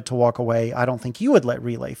decided to walk away, I don't think you would let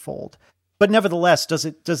Relay fold. But nevertheless,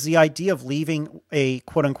 does the idea of leaving a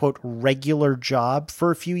quote unquote regular job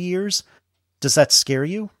for a few years, does that scare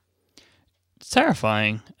you? It's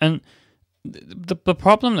terrifying. And the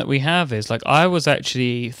problem that we have is, like, I was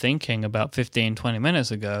actually thinking about 15, 20 minutes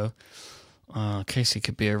ago, Casey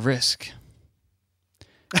could be a risk.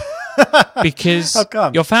 Because how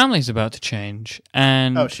come? Your family's about to change.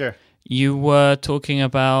 And sure. You were talking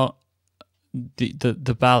about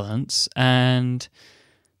the balance, and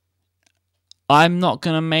I'm not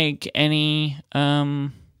going to make any...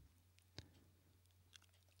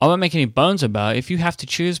 I won't make any bones about it. If you have to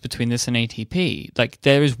choose between this and ATP, like,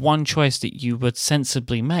 there is one choice that you would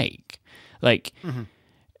sensibly make. Like,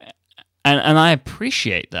 and I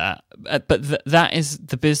appreciate that. But that is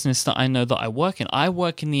the business that I know that I work in. I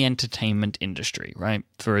work in the entertainment industry, right?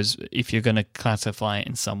 If you're going to classify it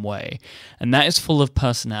in some way. And that is full of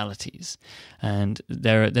personalities. And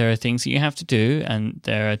there are things that you have to do. And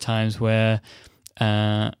there are times where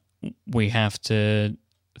we have to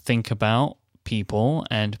think about people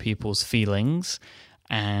and people's feelings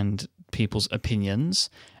and people's opinions,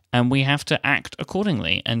 and we have to act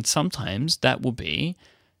accordingly. And sometimes that will be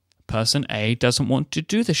person A doesn't want to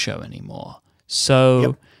do the show anymore.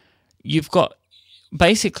 So you've got,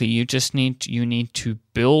 basically you need to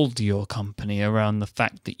build your company around the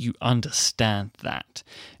fact that you understand that,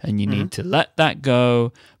 and you need to let that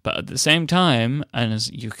go. But at the same time, and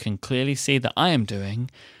as you can clearly see that I am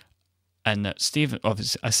doing, and that Steven,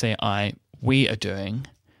 obviously I say we are doing,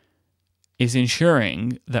 is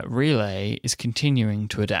ensuring that Relay is continuing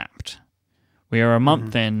to adapt. We are a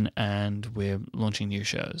month in and we're launching new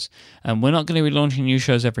shows. And we're not going to be launching new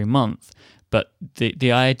shows every month, but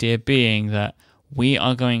the idea being that we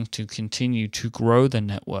are going to continue to grow the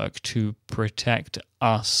network to protect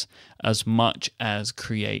us as much as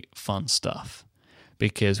create fun stuff.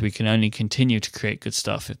 Because we can only continue to create good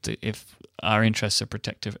stuff if our interests are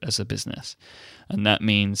protected as a business. And that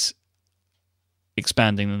means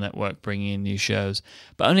expanding the network, bringing in new shows,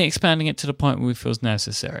 but only expanding it to the point where we feel is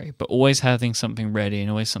necessary, but always having something ready and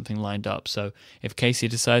always something lined up. So if Casey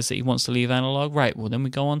decides that he wants to leave analog, right, well, then we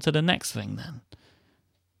go on to the next thing then.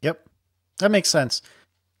 Yep, that makes sense.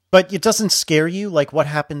 But it doesn't scare you? Like, what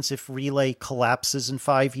happens if Relay collapses in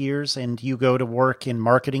 5 years and you go to work in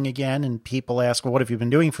marketing again and people ask, well, what have you been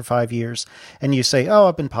doing for 5 years? And you say, oh,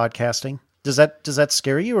 I've been podcasting. Does that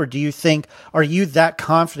scare you? Or do you think, are you that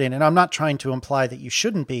confident? And I'm not trying to imply that you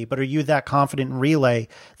shouldn't be, but are you that confident in Relay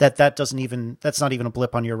that's not even a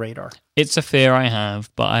blip on your radar? It's a fear I have,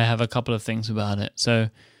 but I have a couple of things about it. So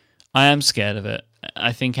I am scared of it.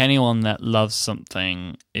 I think anyone that loves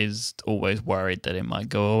something is always worried that it might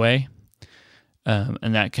go away.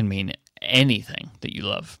 And that can mean anything that you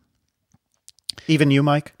love. Even you,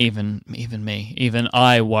 Mike? Even me. Even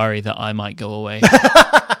I worry that I might go away.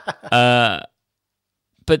 But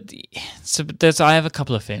I have a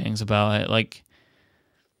couple of feelings about it. Like,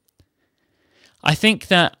 I think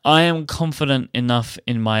that I am confident enough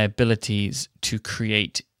in my abilities to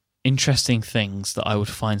create interesting things that I would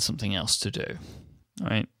find something else to do.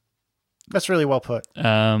 Right? That's really well put.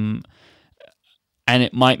 And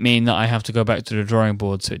it might mean that I have to go back to the drawing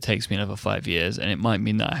board, so it takes me another 5 years. And it might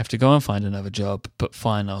mean that I have to go and find another job, but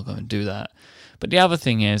fine, I'll go and do that. But the other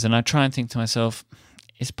thing is, and I try and think to myself,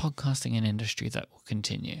 is podcasting an industry that will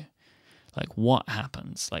continue? Like, what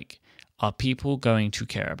happens? Like, are people going to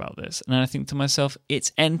care about this? And I think to myself,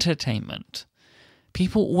 it's entertainment.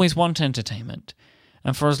 People always want entertainment.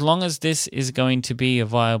 And for as long as this is going to be a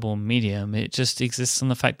viable medium, it just exists on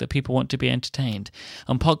the fact that people want to be entertained.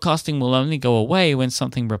 And podcasting will only go away when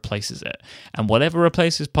something replaces it. And whatever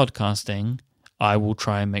replaces podcasting, I will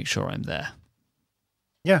try and make sure I'm there.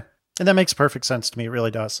 Yeah, and that makes perfect sense to me. It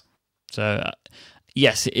really does. So,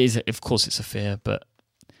 yes, it is. Of course, it's a fear, but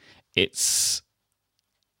it's...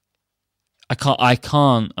 I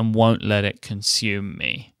can't and won't let it consume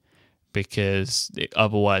me, because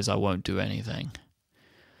otherwise I won't do anything.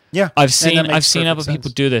 Yeah, I've seen other sense.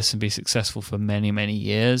 people do this and be successful for many, many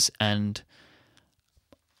years, and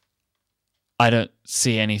I don't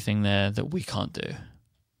see anything there that we can't do.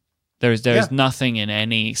 There is nothing in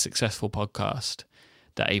any successful podcast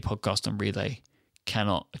that a podcast on Relay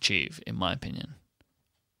cannot achieve, in my opinion.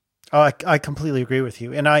 Oh, I completely agree with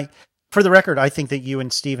you. And for the record, I think that you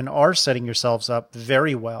and Steven are setting yourselves up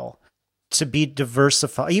very well to be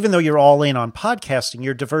diversified. Even though you're all in on podcasting,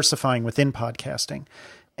 you're diversifying within podcasting.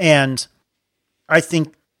 And I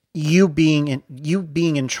think you being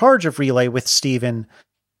in charge of Relay with Steven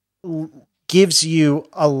gives you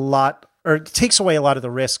a lot, or takes away a lot of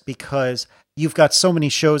the risk, because you've got so many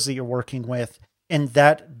shows that you're working with, and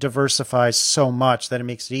that diversifies so much that it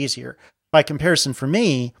makes it easier. By comparison, for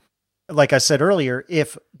me, like I said earlier,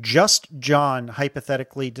 if just John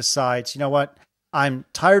hypothetically decides, you know what, I'm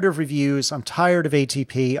tired of reviews, I'm tired of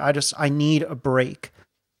ATP, I need a break,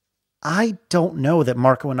 I don't know that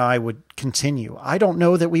Marco and I would continue. I don't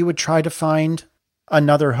know that we would try to find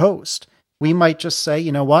another host. We might just say,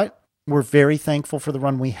 you know what, we're very thankful for the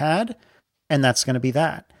run we had, and that's going to be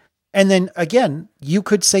that. And then again, you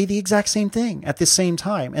could say the exact same thing at the same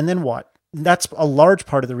time. And then what? That's a large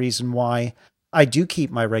part of the reason why I do keep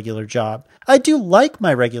my regular job. I do like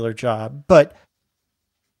my regular job, but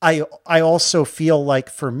I also feel like,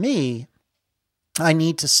 for me, I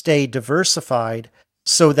need to stay diversified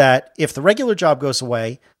so that if the regular job goes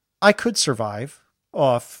away, I could survive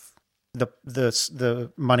off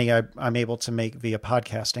the money I'm able to make via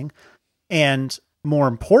podcasting. And more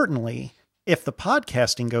importantly, if the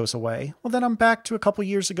podcasting goes away, well, then I'm back to a couple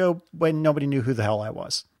years ago when nobody knew who the hell I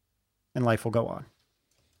was, and life will go on.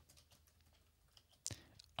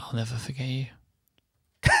 I'll never forget you.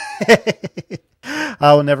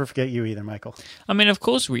 I will never forget you either, Michael. I mean, of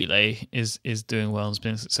course, Relay is doing well and has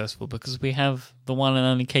been successful because we have the one and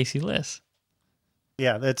only Casey Liss.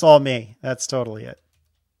 Yeah, that's all me. That's totally it.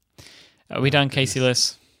 Are we done, Casey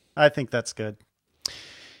Liss? I think that's good.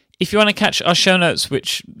 If you want to catch our show notes,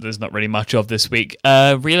 which there's not really much of this week,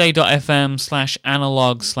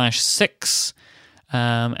 relay.fm/analog/6.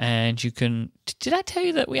 And you can... Did I tell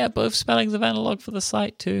you that we have both spellings of analog for the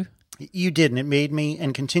site too? You did, and it made me,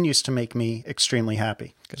 and continues to make me, extremely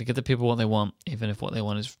happy. Got to give the people what they want, even if what they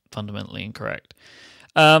want is fundamentally incorrect.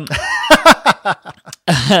 But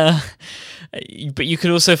you could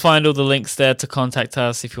also find all the links there to contact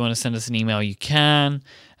us. If you want to send us an email, you can.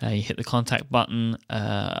 You hit the contact button.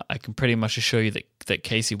 I can pretty much assure you that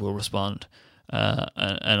Casey will respond,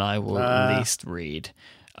 and I will at least read.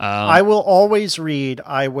 I will always read.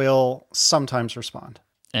 I will sometimes respond.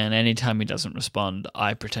 And anytime he doesn't respond,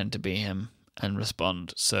 I pretend to be him and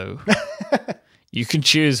respond. So you can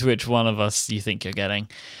choose which one of us you think you're getting.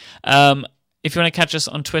 If you want to catch us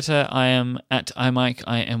on Twitter, I am at imyke,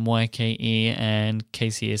 IMYKE, and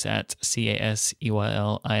Casey is at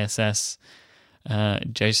CASEYLISS.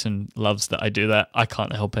 Jason loves that I do that. I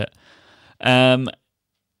can't help it.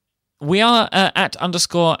 We are at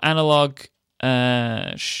 _analog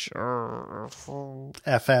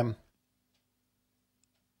FM.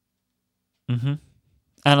 Mm-hmm.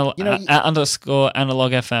 At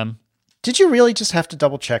 _analog FM. Did you really just have to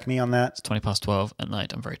double check me on that? It's 12:20 at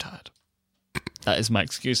night. I'm very tired. That is my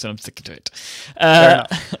excuse, and I'm sticking to it.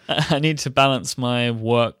 I need to balance my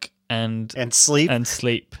work and sleep.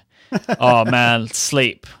 Oh man,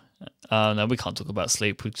 sleep. No, we can't talk about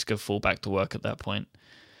sleep. We just go full back to work at that point.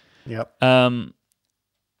 Yep. Where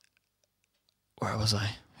was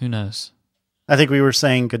I? Who knows? I think we were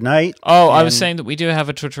saying goodnight. Oh, I was saying that we do have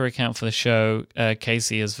a Twitter account for the show.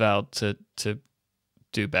 Casey has vowed to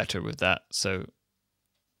do better with that, so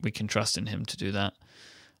we can trust in him to do that.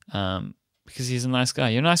 Because he's a nice guy.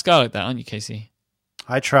 You're a nice guy like that, aren't you, Casey?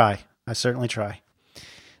 I try. I certainly try.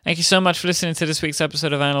 Thank you so much for listening to this week's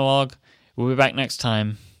episode of Analog. We'll be back next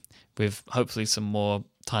time with hopefully some more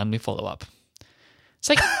timely follow-up.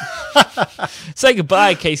 Say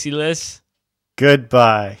goodbye, Casey Liss.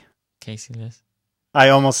 Goodbye. Casey Liss. I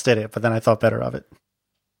almost did it, but then I thought better of it.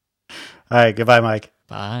 All right, goodbye, Mike.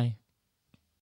 Bye.